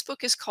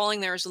 Facebook is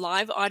calling theirs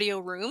live audio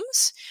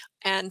rooms.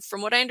 And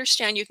from what I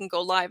understand, you can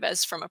go live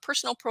as from a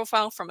personal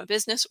profile, from a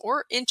business,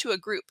 or into a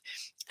group.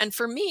 And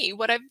for me,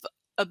 what I've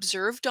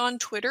observed on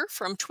Twitter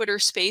from Twitter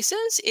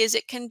Spaces is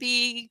it can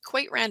be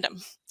quite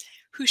random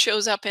who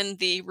shows up in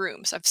the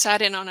rooms. I've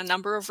sat in on a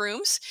number of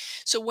rooms.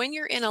 So when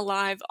you're in a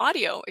live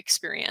audio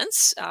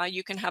experience,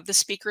 you can have the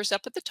speakers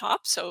up at the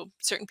top. So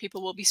certain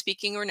people will be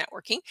speaking or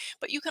networking,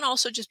 but you can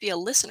also just be a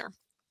listener.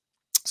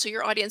 So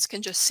your audience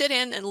can just sit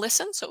in and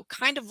listen. So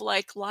kind of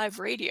like live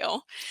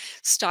radio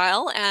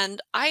style.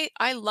 And I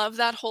love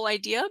that whole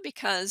idea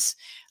because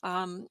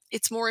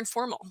it's more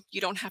informal.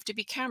 You don't have to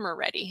be camera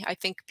ready. I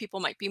think people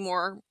might be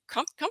more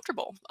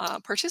comfortable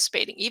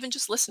participating, even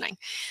just listening.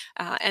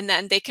 And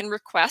then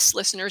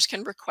listeners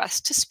can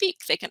request to speak.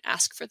 They can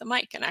ask for the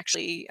mic and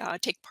actually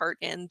take part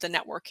in the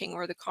networking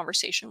or the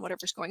conversation,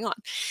 whatever's going on.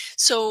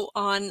 So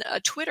on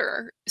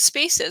Twitter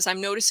Spaces,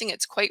 I'm noticing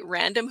it's quite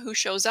random who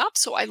shows up.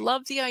 So I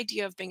love the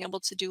idea of being able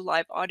to do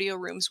live audio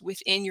rooms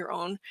within your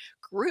own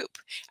group.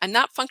 And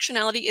that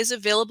functionality is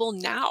available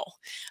now.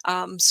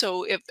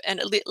 So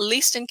at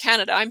least in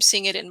Canada, I'm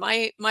seeing it in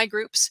my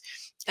groups.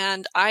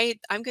 And I'm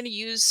going to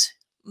use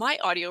my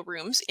audio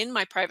rooms in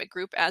my private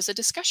group as a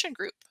discussion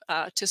group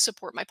to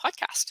support my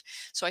podcast.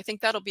 So I think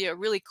that'll be a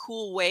really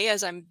cool way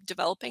as I'm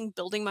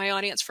building my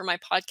audience for my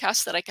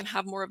podcast, that I can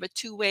have more of a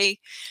two-way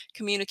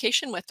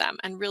communication with them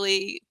and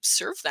really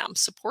serve them,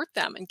 support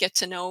them, and get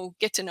to know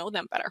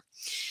them better.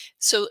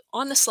 So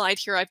on the slide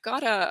here, I've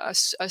got a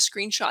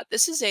screenshot.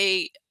 This is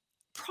a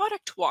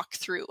product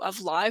walkthrough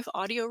of live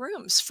audio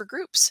rooms for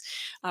groups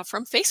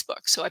from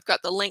Facebook. So I've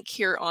got the link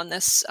here on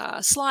this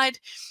slide,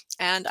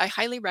 and I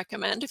highly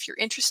recommend if you're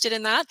interested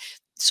in that.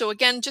 So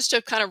again, just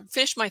to kind of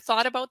finish my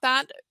thought about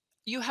that,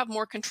 you have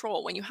more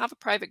control. When you have a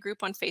private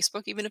group on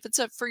Facebook, even if it's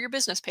for your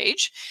business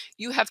page,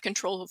 you have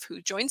control of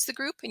who joins the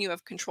group, and you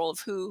have control of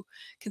who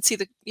can see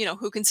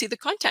who can see the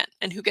content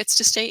and who gets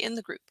to stay in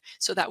the group.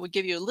 So that would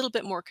give you a little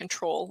bit more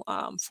control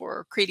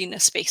for creating a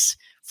space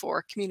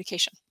for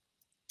communication.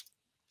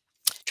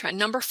 Trend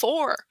number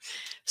 4,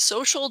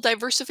 social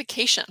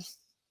diversification.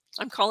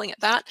 I'm calling it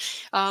that.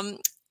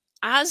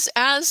 As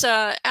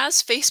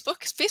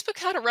Facebook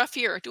had a rough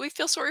year. Do we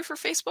feel sorry for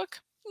Facebook?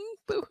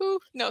 Boo-hoo.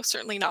 No,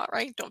 certainly not,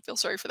 right? Don't feel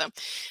sorry for them.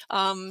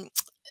 Um,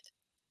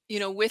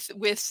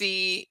 with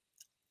the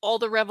all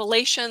the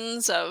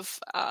revelations of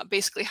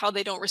basically how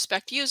they don't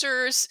respect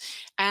users,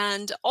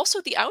 and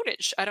also the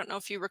outage. I don't know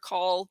if you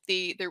recall,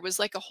 there was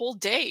like a whole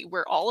day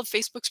where all of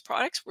Facebook's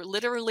products were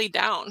literally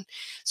down.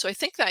 So I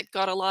think that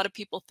got a lot of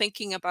people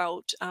thinking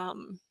about,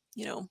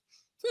 you know,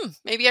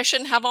 maybe I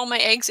shouldn't have all my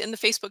eggs in the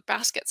Facebook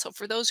basket. So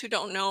for those who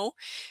don't know,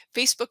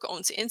 Facebook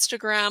owns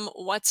Instagram,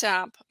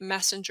 WhatsApp,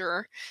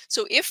 Messenger.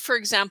 So if, for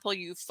example,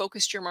 you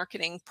focused your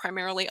marketing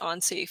primarily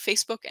on, say,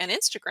 Facebook and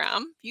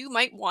Instagram, you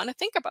might want to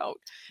think about,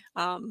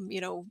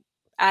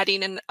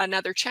 adding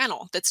another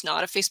channel that's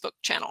not a Facebook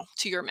channel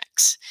to your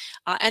mix,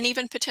 and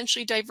even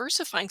potentially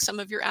diversifying some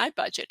of your ad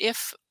budget.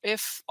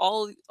 If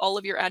all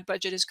of your ad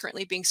budget is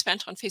currently being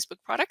spent on Facebook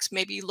products,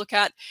 maybe you look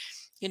at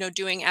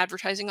doing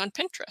advertising on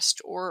Pinterest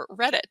or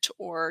Reddit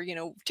or,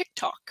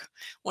 TikTok,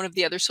 one of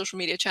the other social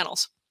media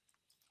channels.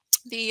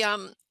 The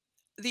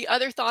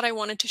other thought I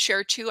wanted to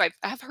share too,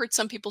 I've heard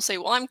some people say,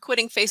 well, I'm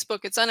quitting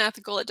Facebook. It's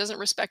unethical. It doesn't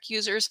respect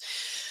users.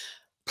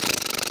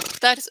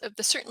 That is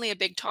certainly a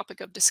big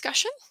topic of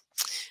discussion.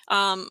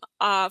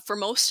 For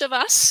most of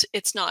us,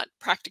 it's not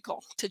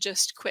practical to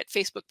just quit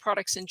Facebook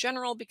products in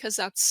general, because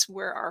that's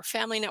where our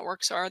family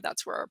networks are.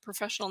 That's where our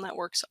professional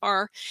networks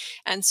are.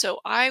 And so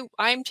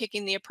I'm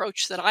taking the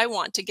approach that I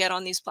want to get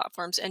on these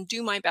platforms and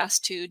do my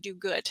best to do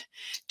good,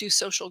 do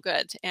social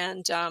good,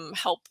 and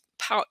help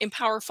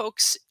empower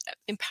folks,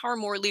 empower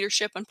more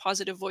leadership and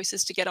positive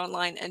voices to get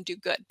online and do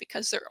good,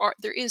 because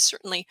there is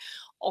certainly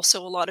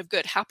also a lot of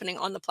good happening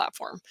on the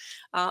platform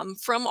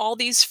from all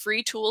these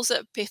free tools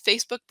that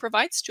Facebook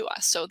provides to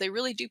us. So they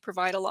really do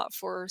provide a lot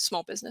for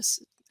small business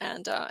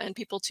and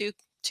people to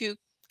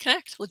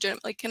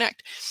legitimately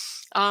connect.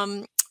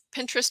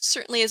 Pinterest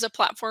certainly is a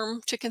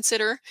platform to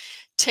consider.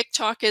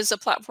 TikTok is a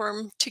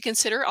platform to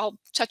consider. I'll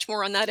touch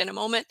more on that in a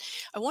moment.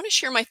 I want to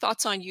share my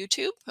thoughts on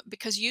YouTube,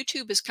 because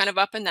YouTube is kind of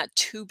up in that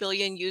 2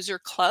 billion user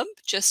club,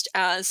 just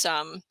as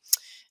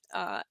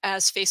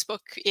Facebook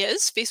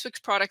is. Facebook's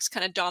products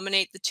kind of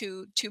dominate the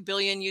 2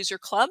 billion user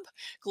club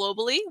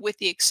globally, with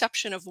the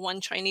exception of one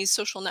Chinese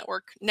social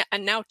network,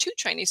 and now 2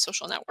 Chinese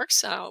social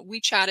networks.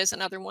 WeChat is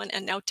another one,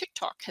 and now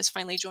TikTok has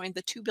finally joined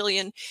the 2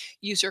 billion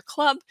user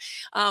club.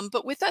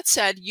 But with that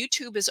said,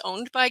 YouTube is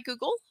owned by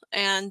Google,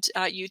 and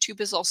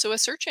YouTube is also a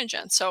search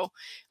engine. So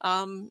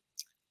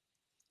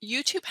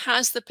YouTube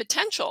has the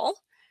potential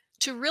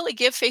to really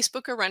give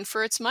Facebook a run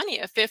for its money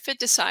if it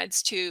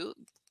decides to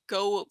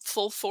go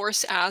full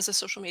force as a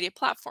social media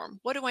platform.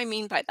 What do I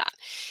mean by that?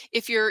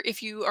 If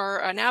you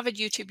are an avid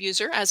YouTube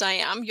user, as I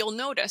am, you'll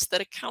notice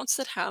that accounts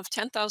that have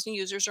 10,000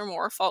 users or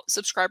more,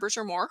 subscribers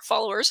or more,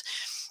 followers,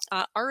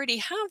 already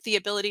have the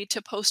ability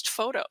to post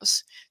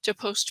photos, to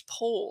post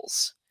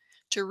polls,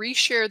 to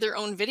reshare their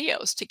own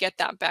videos, to get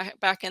that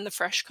back in the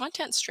fresh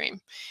content stream.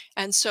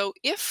 And so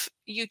if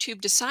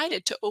YouTube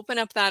decided to open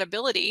up that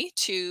ability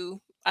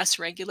to us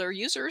regular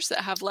users that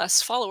have less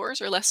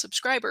followers or less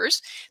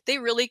subscribers, they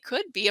really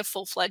could be a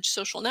full-fledged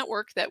social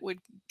network that would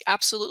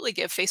absolutely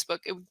give Facebook,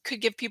 it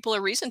could give people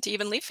a reason to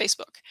even leave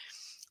Facebook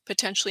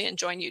potentially and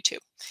join YouTube.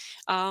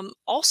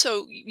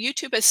 Also,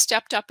 YouTube has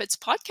stepped up its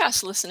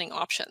podcast listening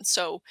option.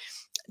 So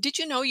did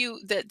you know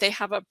that they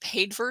have a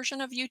paid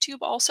version of YouTube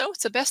also?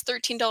 It's the best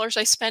 $13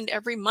 I spend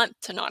every month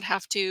to not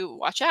have to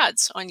watch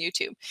ads on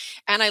YouTube.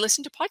 And I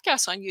listen to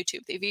podcasts on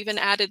YouTube. They've even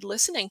added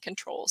listening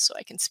controls, so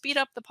I can speed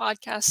up the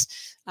podcast,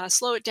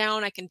 slow it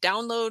down. I can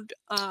download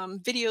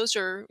videos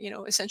or,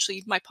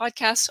 essentially my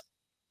podcasts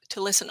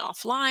to listen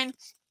offline.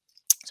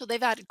 So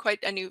they've added quite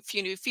a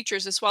few new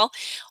features as well.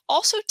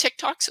 Also,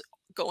 TikTok's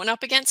going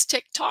up against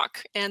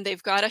TikTok, and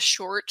they've got a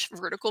short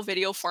vertical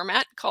video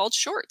format called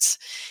Shorts.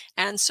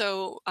 And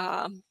so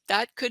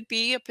that could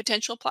be a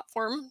potential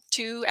platform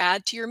to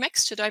add to your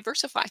mix to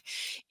diversify.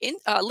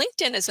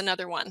 LinkedIn is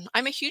another one.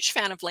 I'm a huge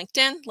fan of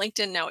LinkedIn.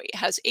 LinkedIn now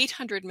has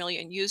 800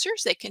 million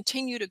users. They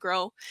continue to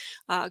grow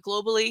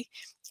globally,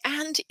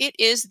 and it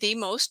is the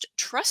most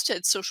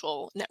trusted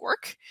social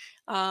network.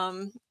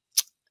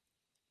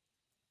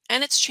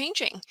 And it's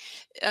changing.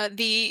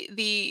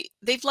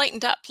 They've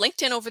lightened up.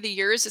 LinkedIn over the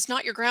years, it's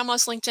not your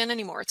grandma's LinkedIn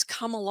anymore. It's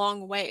come a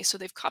long way. So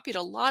they've copied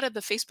a lot of the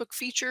Facebook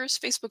features,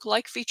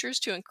 Facebook-like features,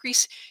 to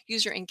increase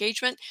user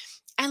engagement.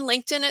 And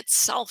LinkedIn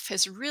itself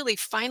is really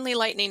finally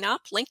lightening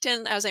up.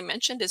 LinkedIn, as I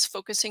mentioned, is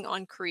focusing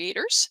on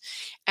creators.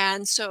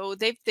 And so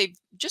they've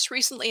just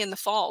recently in the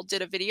fall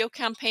did a video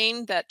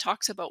campaign that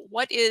talks about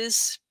what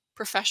is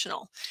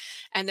professional.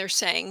 And they're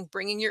saying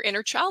bringing your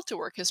inner child to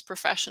work is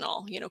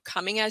professional.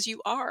 Coming as you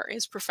are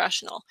is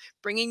professional.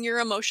 Bringing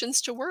your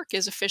emotions to work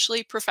is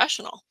officially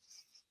professional.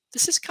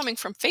 This is coming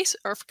from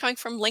coming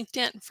from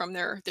LinkedIn, from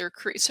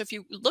so if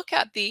you look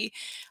at the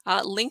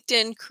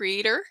LinkedIn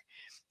creator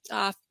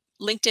uh,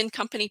 LinkedIn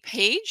company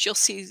page, you'll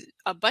see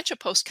a bunch of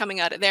posts coming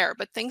out of there,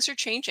 but things are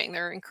changing.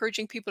 They're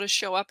encouraging people to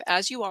show up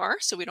as you are,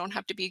 so we don't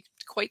have to be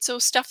quite so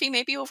stuffy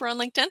maybe over on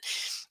LinkedIn.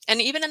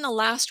 And even in the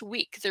last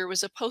week, there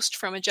was a post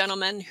from a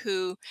gentleman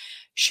who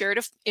shared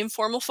an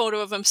informal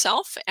photo of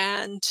himself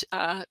and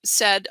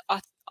said,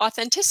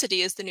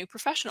 authenticity is the new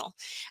professional.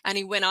 And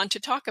he went on to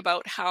talk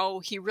about how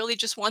he really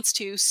just wants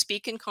to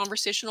speak in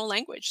conversational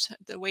language,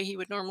 the way he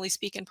would normally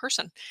speak in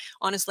person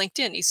on his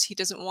LinkedIn. He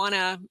doesn't want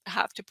to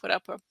have to put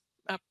up a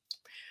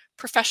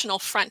professional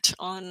front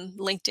on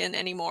LinkedIn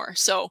anymore.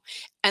 So,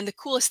 and the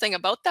coolest thing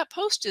about that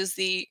post is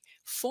the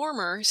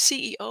former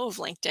CEO of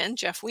LinkedIn,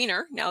 Jeff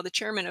Weiner, now the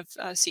chairman of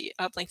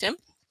LinkedIn,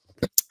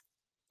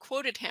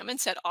 quoted him and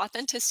said,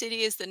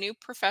 authenticity is the new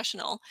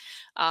professional,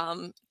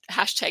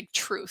 hashtag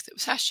truth. It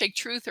was hashtag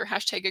truth or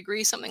hashtag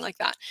agree, something like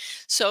that.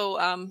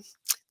 So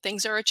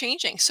things are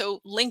changing.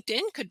 So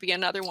LinkedIn could be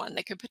another one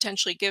that could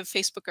potentially give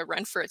Facebook a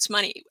run for its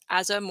money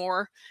as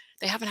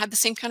they haven't had the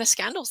same kind of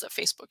scandals that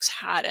Facebook's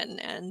had and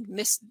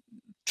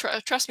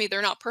trust me,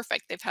 they're not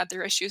perfect. They've had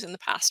their issues in the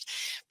past,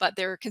 but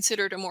they're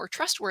considered a more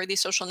trustworthy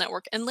social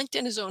network. And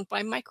LinkedIn is owned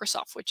by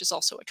Microsoft, which is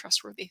also a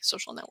trustworthy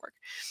social network.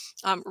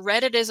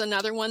 Reddit is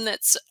another one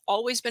that's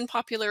always been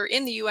popular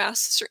in the US,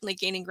 certainly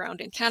gaining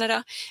ground in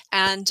Canada.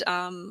 And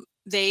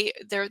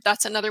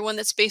that's another one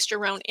that's based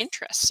around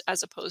interests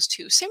as opposed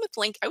to, same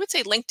with I would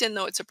say LinkedIn,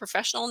 though it's a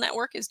professional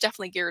network, is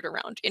definitely geared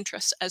around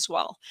interests as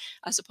well,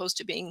 as opposed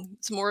to being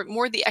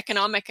more the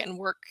economic and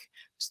work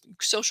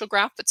social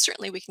graph, but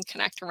certainly we can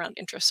connect around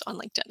interests on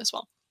LinkedIn as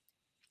well.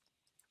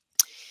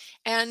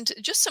 And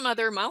just some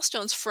other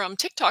milestones from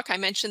TikTok. I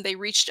mentioned they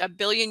reached 1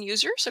 billion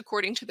users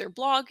according to their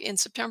blog in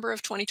September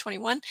of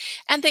 2021.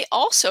 And they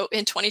also,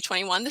 in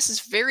 2021, this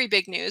is very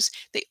big news,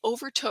 they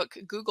overtook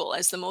Google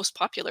as the most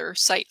popular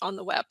site on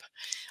the web.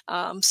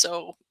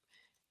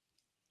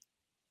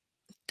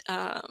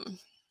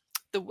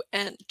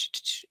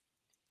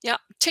 Yeah,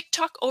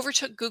 TikTok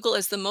overtook Google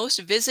as the most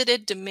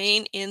visited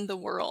domain in the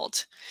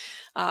world.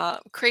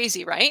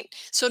 Crazy, right?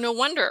 So no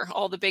wonder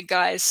all the big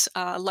guys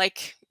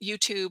like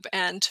YouTube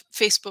and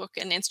Facebook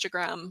and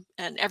Instagram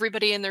and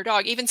everybody and their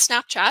dog, even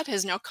Snapchat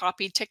has now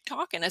copied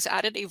TikTok and has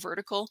added a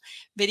vertical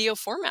video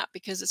format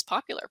because it's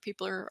popular.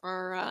 People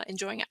are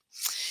enjoying it.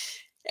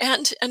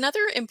 And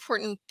another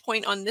important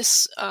point on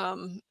this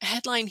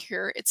headline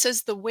here, it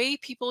says the way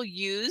people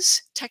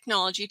use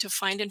technology to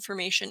find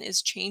information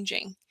is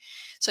changing.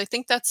 So I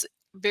think that's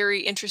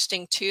very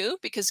interesting too,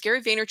 because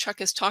Gary Vaynerchuk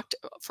has talked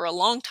for a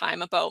long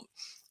time about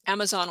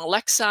Amazon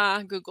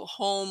Alexa, Google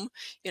Home.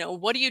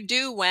 What do you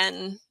do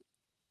when,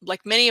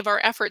 like many of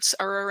our efforts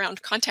are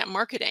around content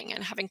marketing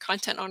and having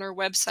content on our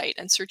website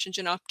and search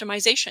engine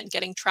optimization,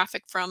 getting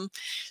traffic from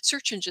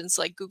search engines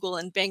like Google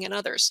and Bing and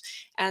others.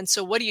 And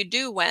so what do you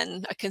do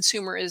when a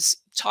consumer is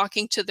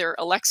talking to their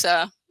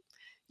Alexa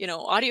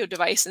audio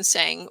device and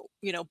saying,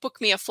 book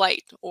me a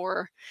flight,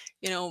 or,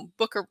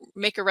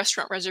 make a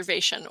restaurant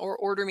reservation, or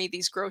order me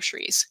these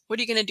groceries? What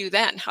are you going to do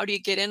then? How do you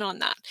get in on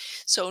that?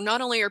 So not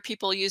only are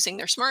people using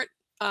their smart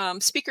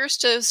speakers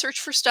to search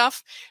for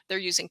stuff, they're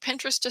using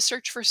Pinterest to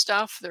search for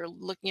stuff. They're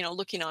looking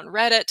on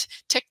Reddit.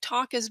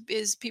 TikTok is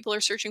people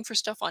are searching for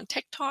stuff on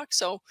TikTok.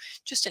 So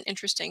just an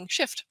interesting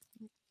shift.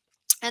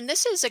 And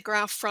this is a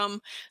graph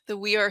from the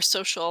We Are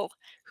Social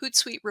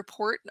Hootsuite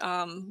report.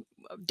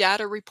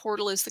 Data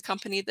Reportal is the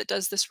company that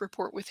does this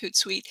report with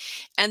Hootsuite.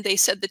 And they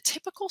said the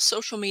typical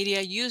social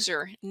media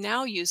user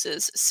now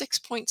uses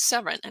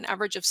 6.7, an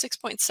average of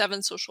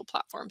 6.7 social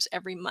platforms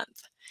every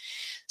month.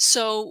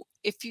 So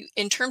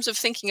in terms of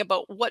thinking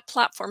about what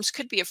platforms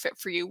could be a fit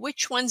for you,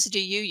 which ones do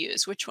you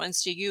use? Which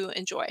ones do you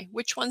enjoy?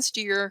 Which ones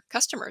do your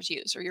customers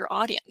use or your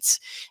audience?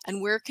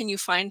 And where can you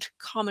find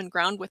common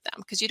ground with them?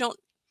 Because you don't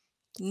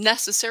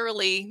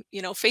necessarily,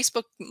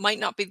 Facebook might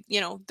not be,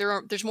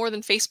 there's more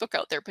than Facebook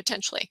out there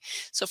potentially.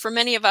 So for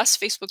many of us,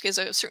 Facebook is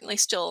certainly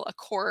still a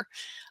core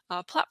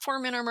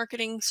platform in our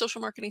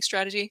social marketing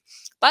strategy,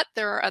 but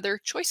there are other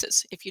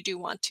choices if you do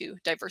want to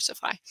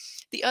diversify.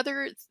 The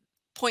other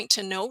point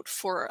to note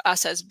for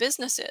us as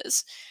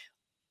businesses,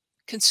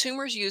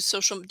 consumers use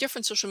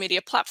different social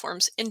media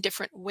platforms in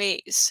different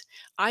ways.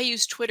 I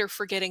use Twitter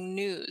for getting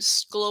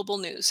news, global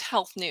news,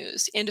 health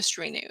news,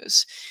 industry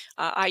news.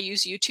 I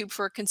use YouTube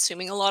for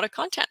consuming a lot of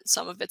content.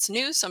 Some of it's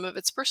news, some of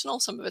it's personal,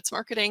 some of it's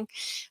marketing.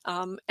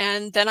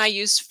 And then I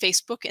use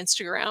Facebook,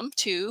 Instagram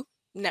to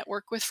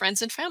network with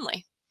friends and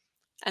family.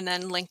 And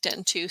then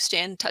LinkedIn to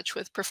stay in touch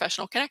with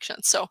professional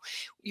connections. So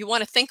you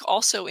want to think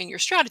also in your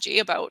strategy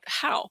about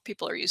how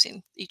people are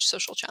using each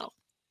social channel.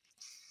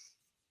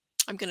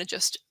 I'm going to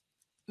just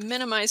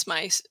minimize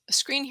my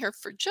screen here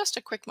for just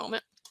a quick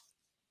moment.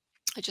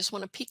 I just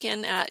want to peek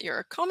in at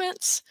your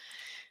comments.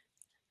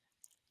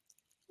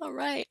 All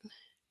right.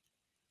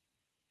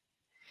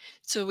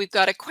 So we've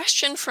got a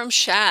question from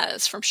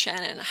Shaz, from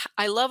Shannon.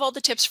 I love all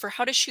the tips for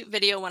how to shoot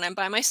video when I'm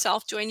by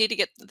myself. Do I need to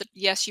get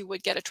yes, you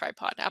would get a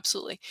tripod.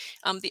 Absolutely.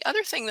 The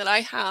other thing that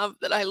I have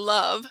that I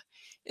love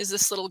is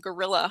this little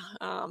gorilla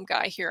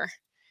guy here,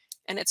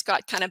 and it's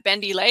got kind of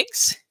bendy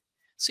legs,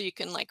 so you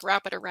can like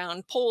wrap it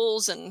around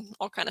poles and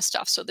all kind of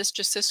stuff. So this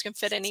can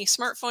fit any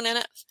smartphone in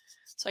it.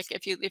 So like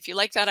if you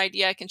like that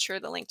idea, I can share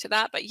the link to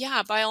that. But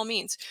yeah, by all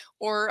means.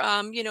 Or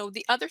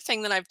the other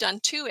thing that I've done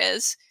too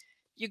is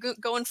you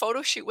go and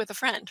photo shoot with a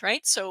friend,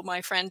 right? So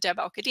my friend Deb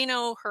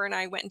Alcadino, her and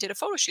I went and did a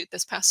photo shoot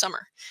this past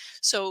summer.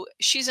 So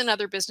she's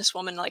another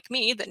businesswoman like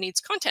me that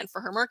needs content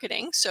for her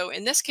marketing. So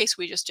in this case,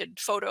 we just did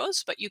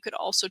photos, but you could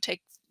also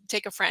take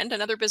a friend,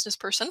 another business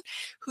person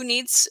who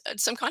needs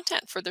some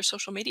content for their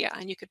social media,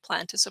 and you could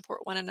plan to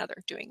support one another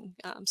doing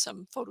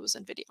some photos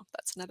and video.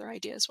 That's another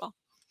idea as well.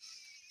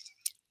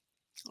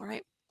 All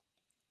right.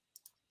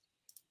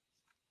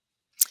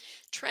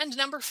 Trend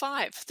number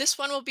 5. This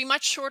one will be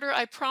much shorter,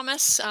 I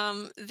promise.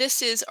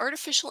 This is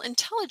artificial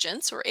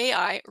intelligence, or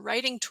AI,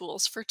 writing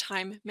tools for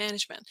time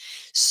management.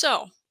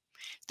 So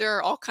there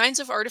are all kinds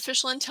of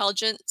artificial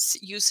intelligence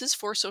uses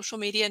for social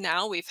media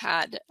now. We've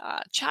had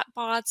chat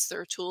bots.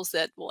 There are tools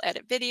that will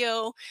edit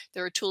video.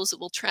 There are tools that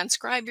will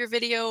transcribe your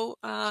video,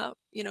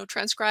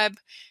 transcribe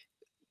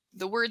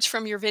the words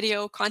from your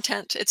video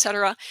content,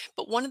 etc.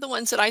 But one of the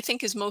ones that I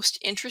think is most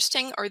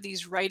interesting are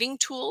these writing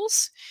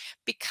tools,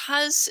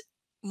 because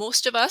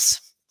most of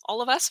us,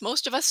 all of us,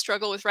 most of us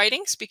struggle with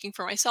writing. Speaking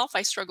for myself,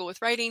 I struggle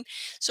with writing.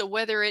 So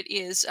whether it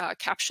is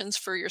captions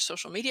for your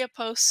social media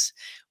posts,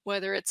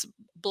 whether it's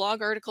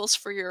blog articles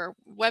for your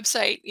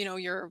website,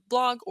 your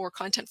blog, or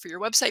content for your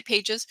website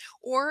pages,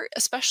 or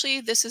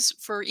especially this is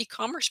for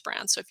e-commerce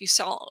brands. So if you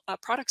sell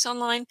products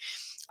online,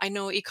 I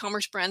know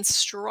e-commerce brands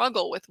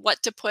struggle with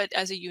what to put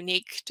as a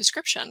unique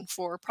description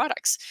for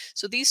products.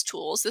 So these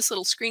tools, this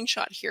little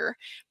screenshot here,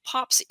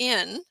 pops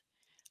in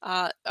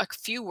a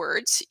few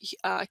words: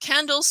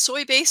 candles,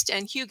 soy-based,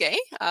 and hygge.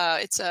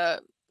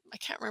 I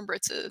can't remember,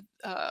 it's a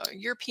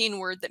European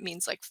word that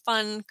means like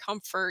fun,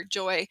 comfort,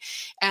 joy.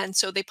 And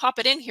so they pop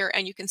it in here,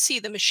 and you can see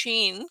the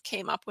machine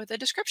came up with a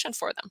description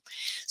for them.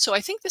 So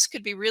I think this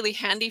could be really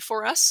handy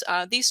for us.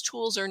 These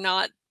tools are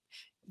not,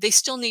 they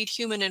still need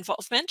human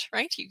involvement,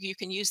 right? You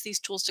can use these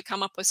tools to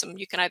come up with some,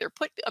 you can either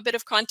put a bit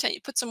of content,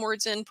 you put some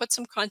words in, put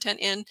some content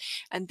in,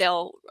 and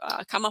they'll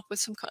come up with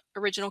some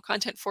original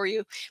content for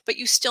you. But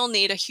you still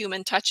need a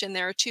human touch in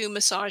there to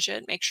massage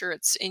it, make sure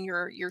it's in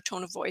your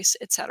tone of voice,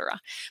 etc.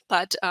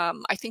 But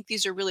I think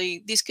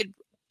these could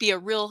be a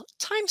real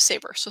time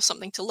saver. So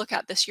something to look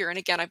at this year. And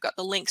again, I've got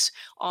the links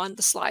on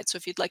the slide. So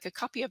if you'd like a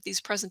copy of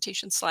these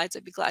presentation slides,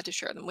 I'd be glad to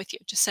share them with you.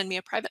 Just send me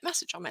a private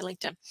message on my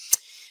LinkedIn.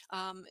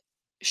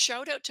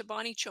 Shout out to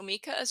Bonnie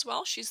Chomika as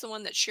well. She's the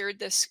one that shared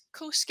this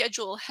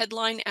co-schedule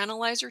headline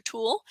analyzer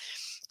tool.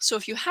 So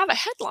if you have a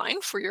headline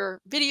for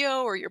your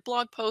video or your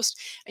blog post,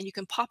 and you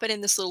can pop it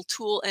in this little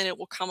tool, and it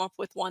will come up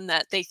with one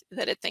that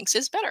it thinks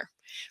is better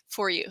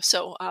for you.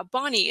 So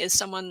Bonnie is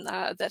someone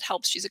that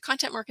helps. She's a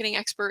content marketing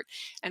expert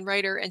and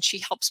writer, and she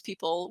helps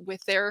people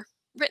with their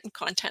written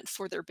content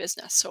for their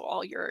business. So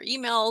all your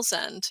emails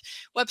and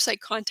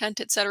website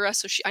content, etc.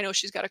 So I know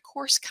she's got a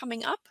course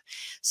coming up.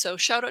 So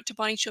shout out to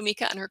Bonnie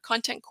Chomika and her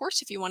content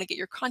course. If you want to get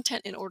your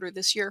content in order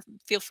this year,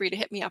 feel free to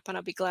hit me up, and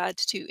I'll be glad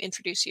to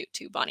introduce you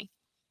to Bonnie.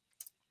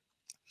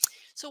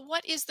 So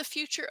what is the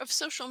future of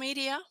social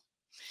media?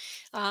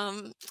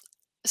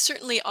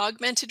 Certainly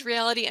augmented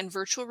reality and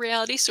virtual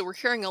reality. So we're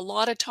hearing a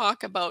lot of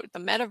talk about the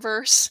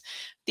metaverse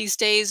these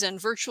days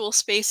and virtual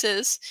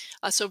spaces.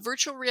 So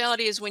virtual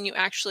reality is when you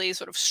actually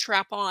sort of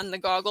strap on the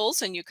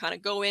goggles and you kind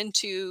of go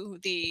into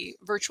the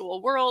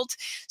virtual world.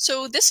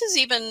 So this is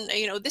even,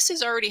 this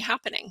is already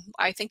happening.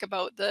 I think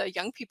about the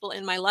young people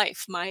in my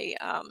life.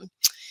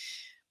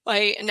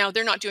 Now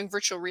they're not doing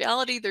virtual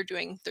reality, they're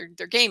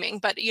gaming,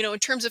 but in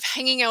terms of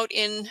hanging out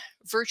in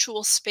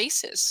virtual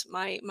spaces,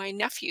 my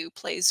nephew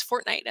plays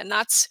Fortnite, and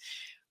that's,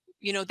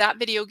 that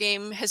video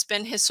game has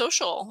been his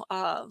social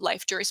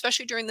life,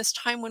 especially during this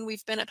time when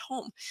we've been at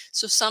home.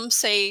 So some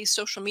say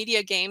social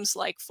media games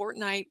like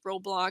Fortnite,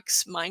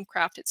 Roblox,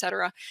 Minecraft,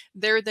 etc.,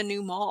 they're the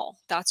new mall.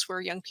 That's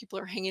where young people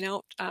are hanging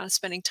out,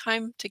 spending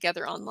time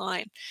together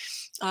online.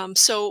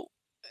 So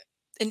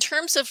in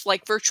terms of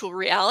like virtual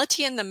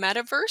reality and the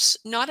metaverse,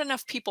 not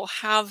enough people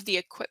have the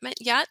equipment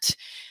yet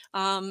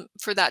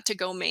for that to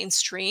go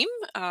mainstream.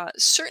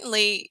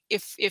 Certainly,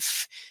 if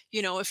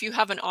you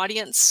have an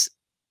audience,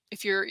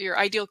 if your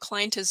ideal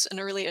client is an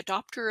early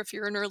adopter, if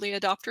you're an early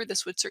adopter,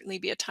 this would certainly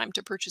be a time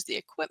to purchase the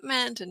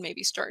equipment and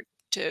maybe start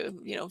to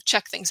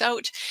check things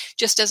out,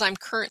 just as I'm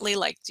currently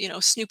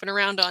snooping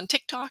around on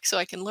TikTok so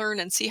I can learn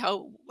and see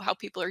how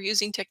people are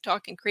using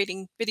TikTok and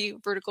creating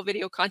vertical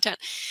video content.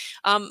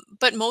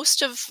 But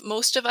most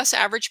of us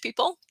average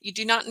people, you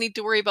do not need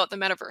to worry about the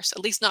metaverse, at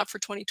least not for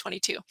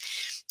 2022.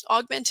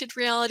 Augmented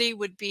reality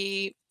would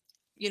be,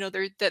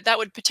 that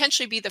would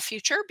potentially be the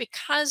future,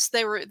 because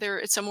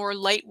it's a more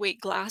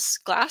lightweight glass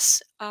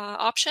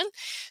option.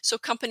 So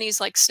companies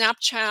like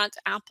Snapchat,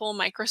 Apple,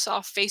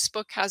 Microsoft,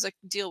 Facebook has a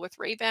deal with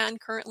Ray-Ban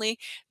currently.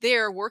 They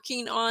are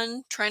working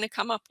on trying to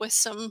come up with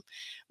some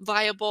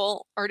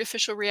viable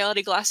artificial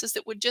reality glasses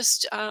that would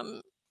just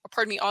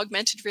pardon me,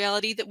 augmented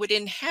reality that would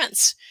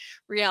enhance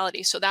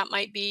reality. So that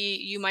might be,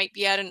 you might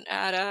be at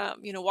a,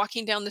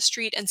 walking down the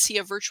street and see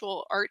a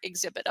virtual art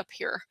exhibit up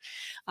here.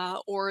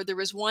 Or there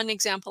was one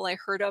example I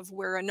heard of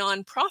where a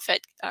nonprofit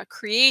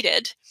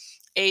created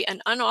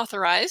an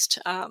unauthorized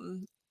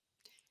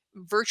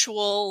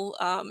virtual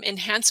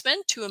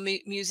enhancement to a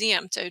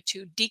museum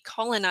to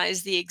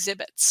decolonize the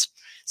exhibits.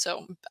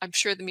 So I'm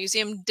sure the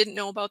museum didn't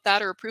know about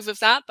that or approve of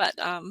that, but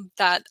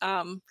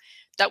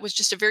that was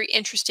just a very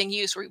interesting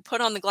use where you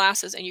put on the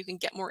glasses and you can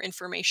get more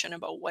information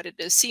about what it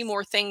is, see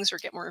more things, or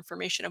get more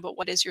information about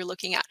what it is you're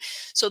looking at.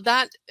 So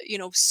that,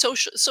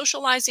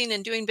 socializing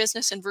and doing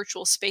business in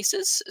virtual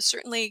spaces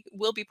certainly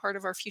will be part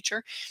of our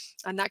future.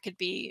 And that could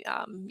be,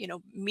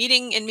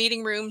 meeting in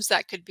meeting rooms.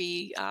 That could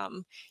be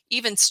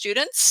even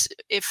students,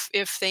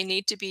 if they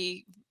need to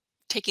be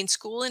taking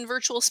school in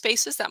virtual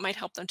spaces, that might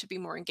help them to be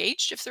more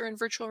engaged if they're in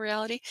virtual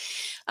reality.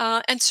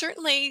 And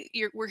certainly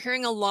we're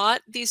hearing a lot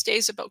these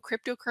days about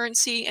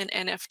cryptocurrency and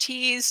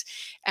NFTs.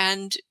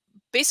 And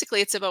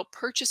basically it's about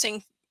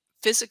purchasing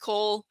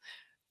physical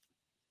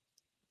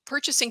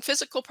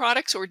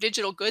products or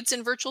digital goods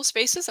in virtual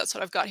spaces. That's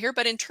what I've got here.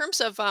 But in terms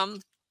of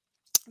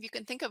you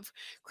can think of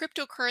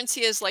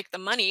cryptocurrency as like the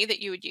money that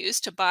you would use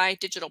to buy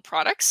digital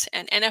products,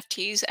 and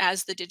NFTs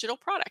as the digital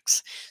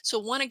products. So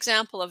one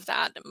example of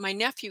that, my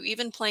nephew,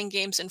 even playing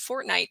games in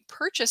Fortnite,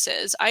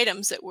 purchases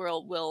items that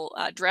will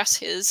dress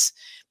his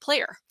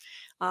player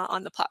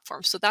on the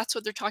platform. So that's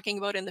what they're talking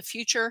about in the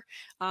future.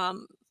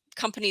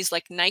 Companies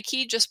like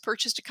Nike just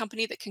purchased a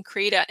company that can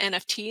create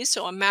NFTs.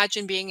 So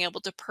imagine being able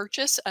to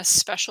purchase a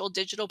special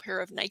digital pair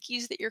of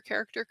Nikes that your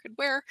character could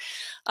wear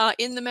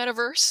in the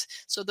metaverse.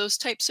 So those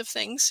types of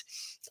things.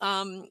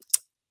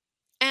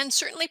 And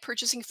certainly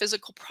purchasing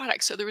physical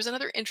products. So there was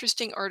another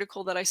interesting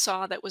article that I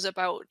saw that was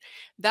about,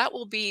 that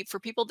will be for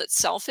people that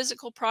sell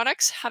physical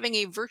products, having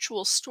a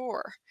virtual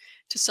store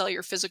to sell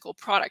your physical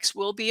products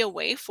will be a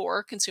way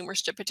for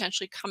consumers to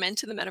potentially come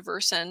into the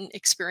metaverse and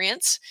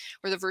experience,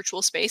 or the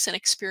virtual space, and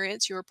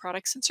experience your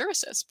products and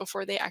services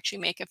before they actually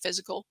make a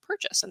physical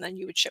purchase. And then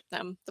you would ship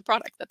them the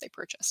product that they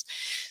purchased.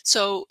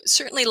 So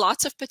certainly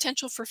lots of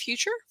potential for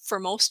future for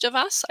most of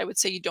us. I would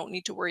say you don't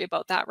need to worry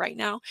about that right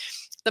now.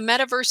 The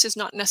metaverse is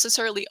not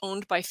necessarily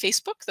owned by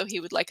Facebook, though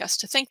he would like us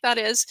to think that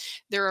is.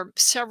 There are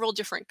several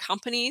different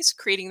companies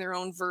creating their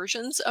own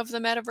versions of the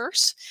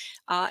metaverse.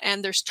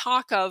 And there's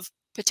talk of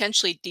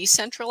potentially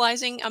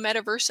decentralizing a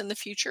metaverse in the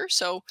future.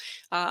 So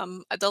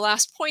the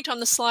last point on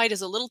the slide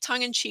is a little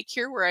tongue-in-cheek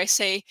here, where I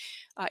say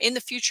in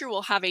the future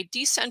we'll have a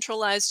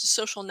decentralized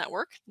social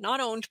network, not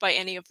owned by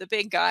any of the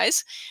big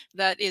guys,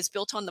 that is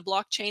built on the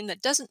blockchain,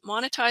 that doesn't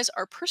monetize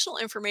our personal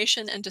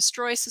information and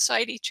destroy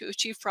society to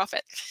achieve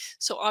profit.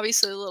 So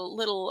obviously a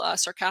little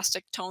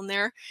sarcastic tone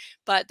there,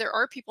 but there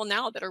are people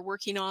now that are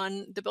working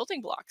on the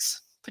building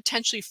blocks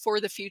potentially for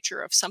the future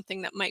of something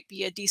that might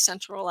be a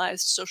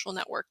decentralized social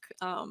network,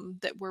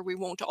 that where we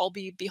won't all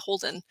be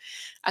beholden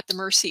at the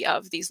mercy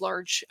of these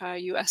large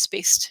US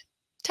based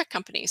tech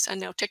companies.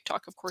 And now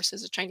TikTok, of course,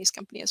 is a Chinese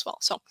company as well.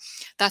 So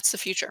that's the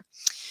future.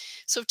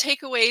 So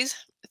takeaways: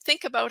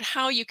 think about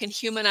how you can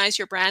humanize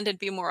your brand and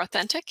be more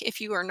authentic. If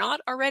you are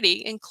not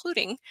already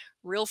including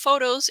real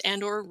photos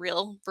and or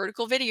real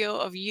vertical video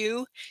of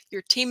you,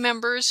 your team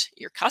members,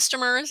 your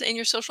customers, and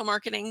your social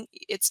marketing,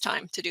 it's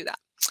time to do that.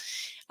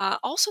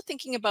 Also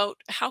thinking about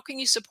how can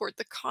you support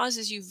the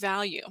causes you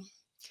value,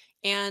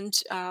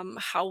 and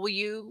how will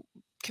you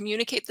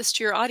communicate this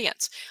to your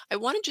audience. I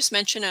want to just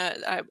mention,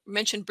 I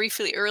mentioned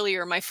briefly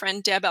earlier, my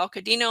friend Deb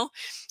Alcadino.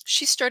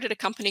 She started a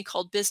company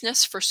called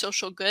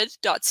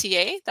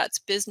businessforsocialgood.ca. That's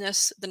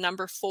business, the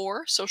number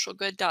 4,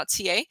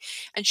 socialgood.ca.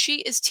 And she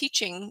is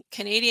teaching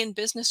Canadian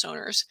business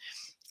owners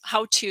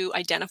how to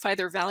identify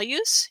their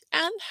values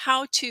and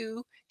how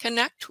to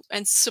connect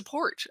and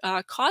support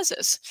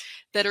causes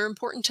that are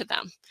important to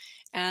them,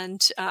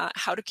 and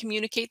how to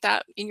communicate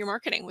that in your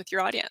marketing with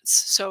your audience.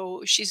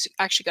 So she's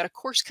actually got a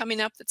course coming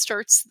up that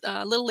starts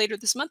a little later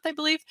this month, I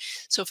believe.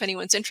 So if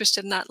anyone's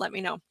interested in that, let me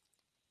know.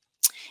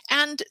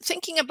 And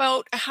thinking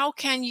about how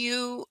can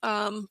you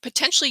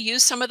potentially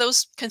use some of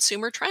those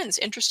consumer trends,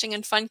 interesting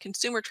and fun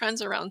consumer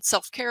trends around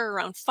self-care,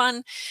 around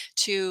fun,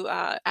 to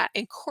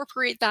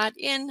incorporate that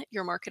in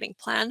your marketing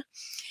plan.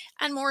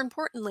 And more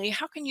importantly,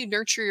 how can you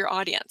nurture your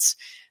audience?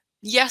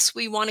 Yes,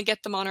 we want to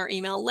get them on our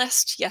email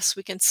list. Yes,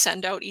 we can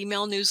send out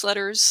email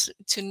newsletters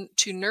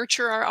to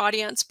nurture our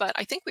audience, but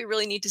I think we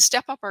really need to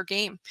step up our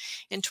game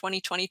in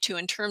 2022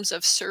 in terms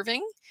of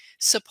serving,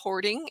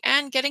 supporting,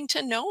 and getting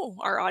to know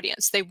our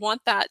audience. They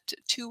want that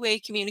two-way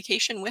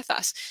communication with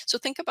us. So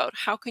think about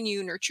how can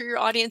you nurture your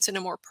audience in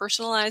a more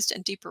personalized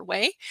and deeper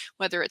way,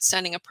 whether it's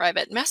sending a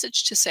private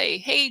message to say,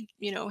 hey,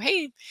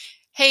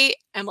 hey,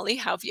 Emily,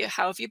 how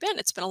have you been?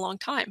 It's been a long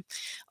time.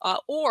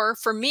 Or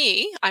for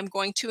me, I'm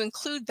going to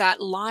include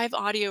that live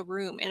audio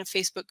room in a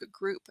Facebook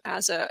group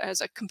as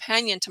a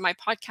companion to my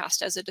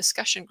podcast, as a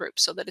discussion group,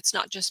 so that it's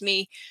not just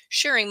me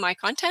sharing my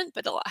content,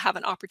 but I'll have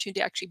an opportunity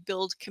to actually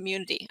build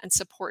community and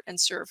support and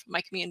serve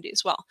my community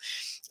as well.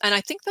 And I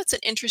think that's an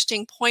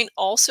interesting point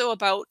also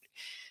about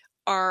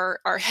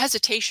our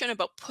hesitation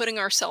about putting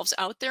ourselves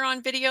out there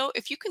on video,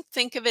 if you can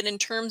think of it in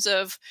terms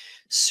of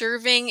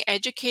serving,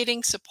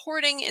 educating,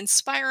 supporting,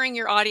 inspiring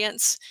your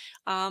audience,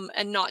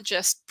 and not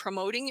just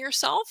promoting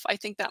yourself, I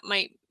think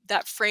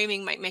that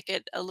framing might make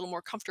it a little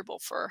more comfortable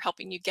for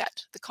helping you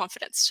get the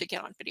confidence to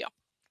get on video.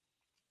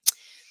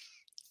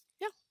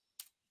 Yeah.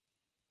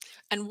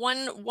 And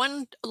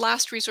one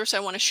last resource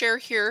I want to share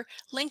here,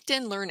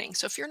 LinkedIn Learning.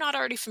 So if you're not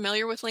already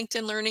familiar with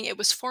LinkedIn Learning, it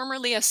was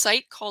formerly a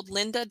site called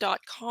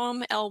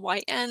lynda.com,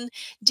 Lynda,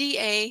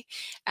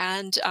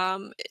 and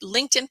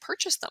LinkedIn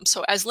purchased them.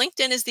 So as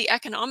LinkedIn is the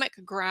economic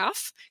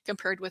graph,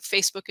 compared with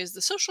Facebook is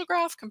the social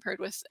graph, compared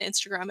with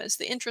Instagram is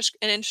the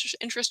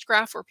interest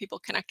graph where people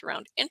connect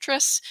around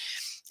interests.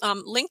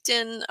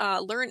 LinkedIn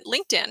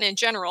in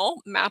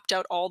general mapped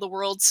out all the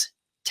world's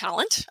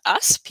talent,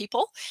 us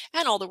people,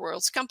 and all the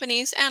world's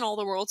companies and all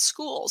the world's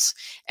schools,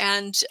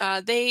 and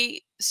they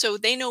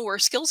know where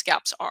skills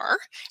gaps are,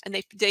 and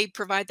they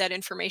provide that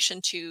information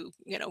to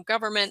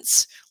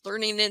governments,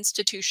 learning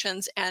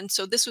institutions, and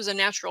so this was a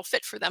natural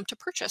fit for them to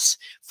purchase.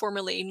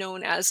 Formerly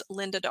known as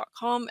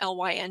lynda.com,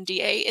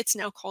 Lynda, it's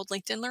now called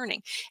LinkedIn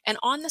Learning, and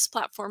on this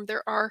platform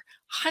there are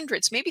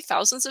hundreds, maybe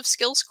thousands of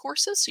skills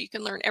courses, so you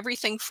can learn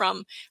everything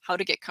from how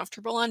to get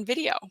comfortable on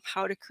video,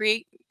 how to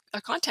create a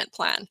content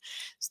plan.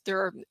 There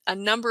are a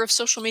number of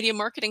social media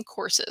marketing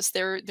courses.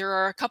 There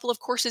are a couple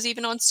of courses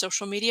even on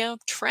social media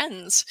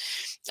trends.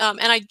 And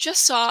I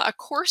just saw a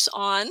course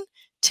on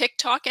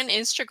TikTok and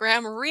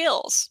Instagram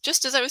Reels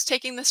just as I was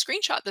taking the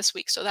screenshot this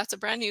week. So that's a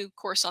brand new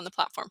course on the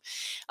platform.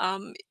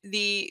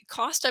 The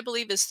cost, I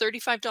believe, is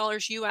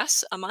 $35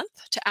 US a month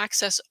to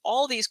access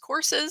all these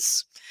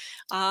courses.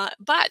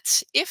 But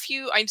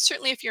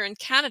certainly if you're in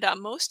Canada,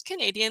 most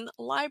Canadian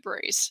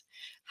libraries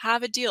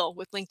have a deal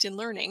with LinkedIn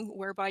Learning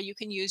whereby you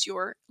can use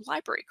your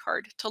library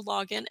card to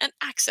log in and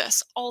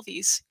access all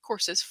these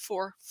courses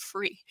for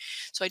free.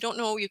 So I don't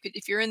know,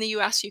 if you're in the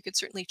US, you could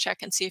certainly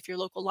check and see if your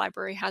local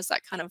library has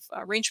that kind of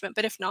arrangement,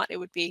 but if not, it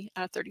would be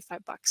 $35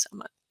 a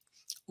month.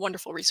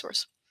 Wonderful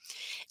resource.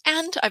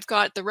 And I've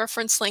got the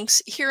reference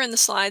links here in the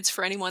slides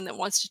for anyone that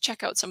wants to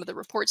check out some of the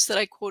reports that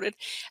I quoted.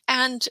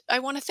 And I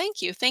want to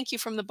thank you. Thank you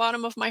from the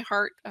bottom of my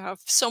heart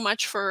so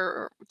much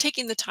for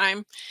taking the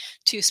time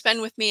to spend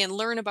with me and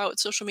learn about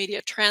social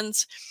media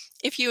trends.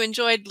 If you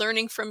enjoyed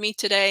learning from me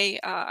today,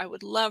 I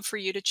would love for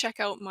you to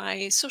check out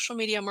my social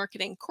media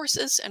marketing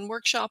courses and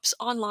workshops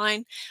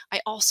online.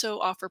 I also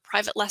offer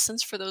private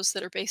lessons for those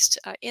that are based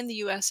in the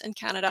US and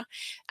Canada.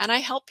 And I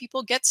help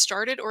people get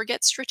started or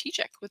get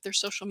strategic with their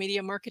social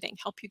media marketing,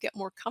 help you get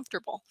more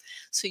comfortable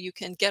so you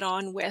can get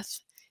on with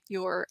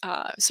your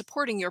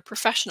supporting your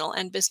professional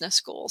and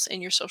business goals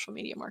in your social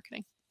media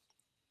marketing.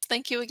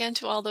 Thank you again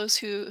to all those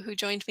who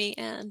joined me,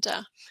 and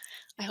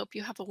I hope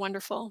you have a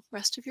wonderful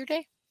rest of your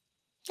day.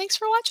 Thanks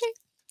for watching.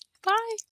 Bye.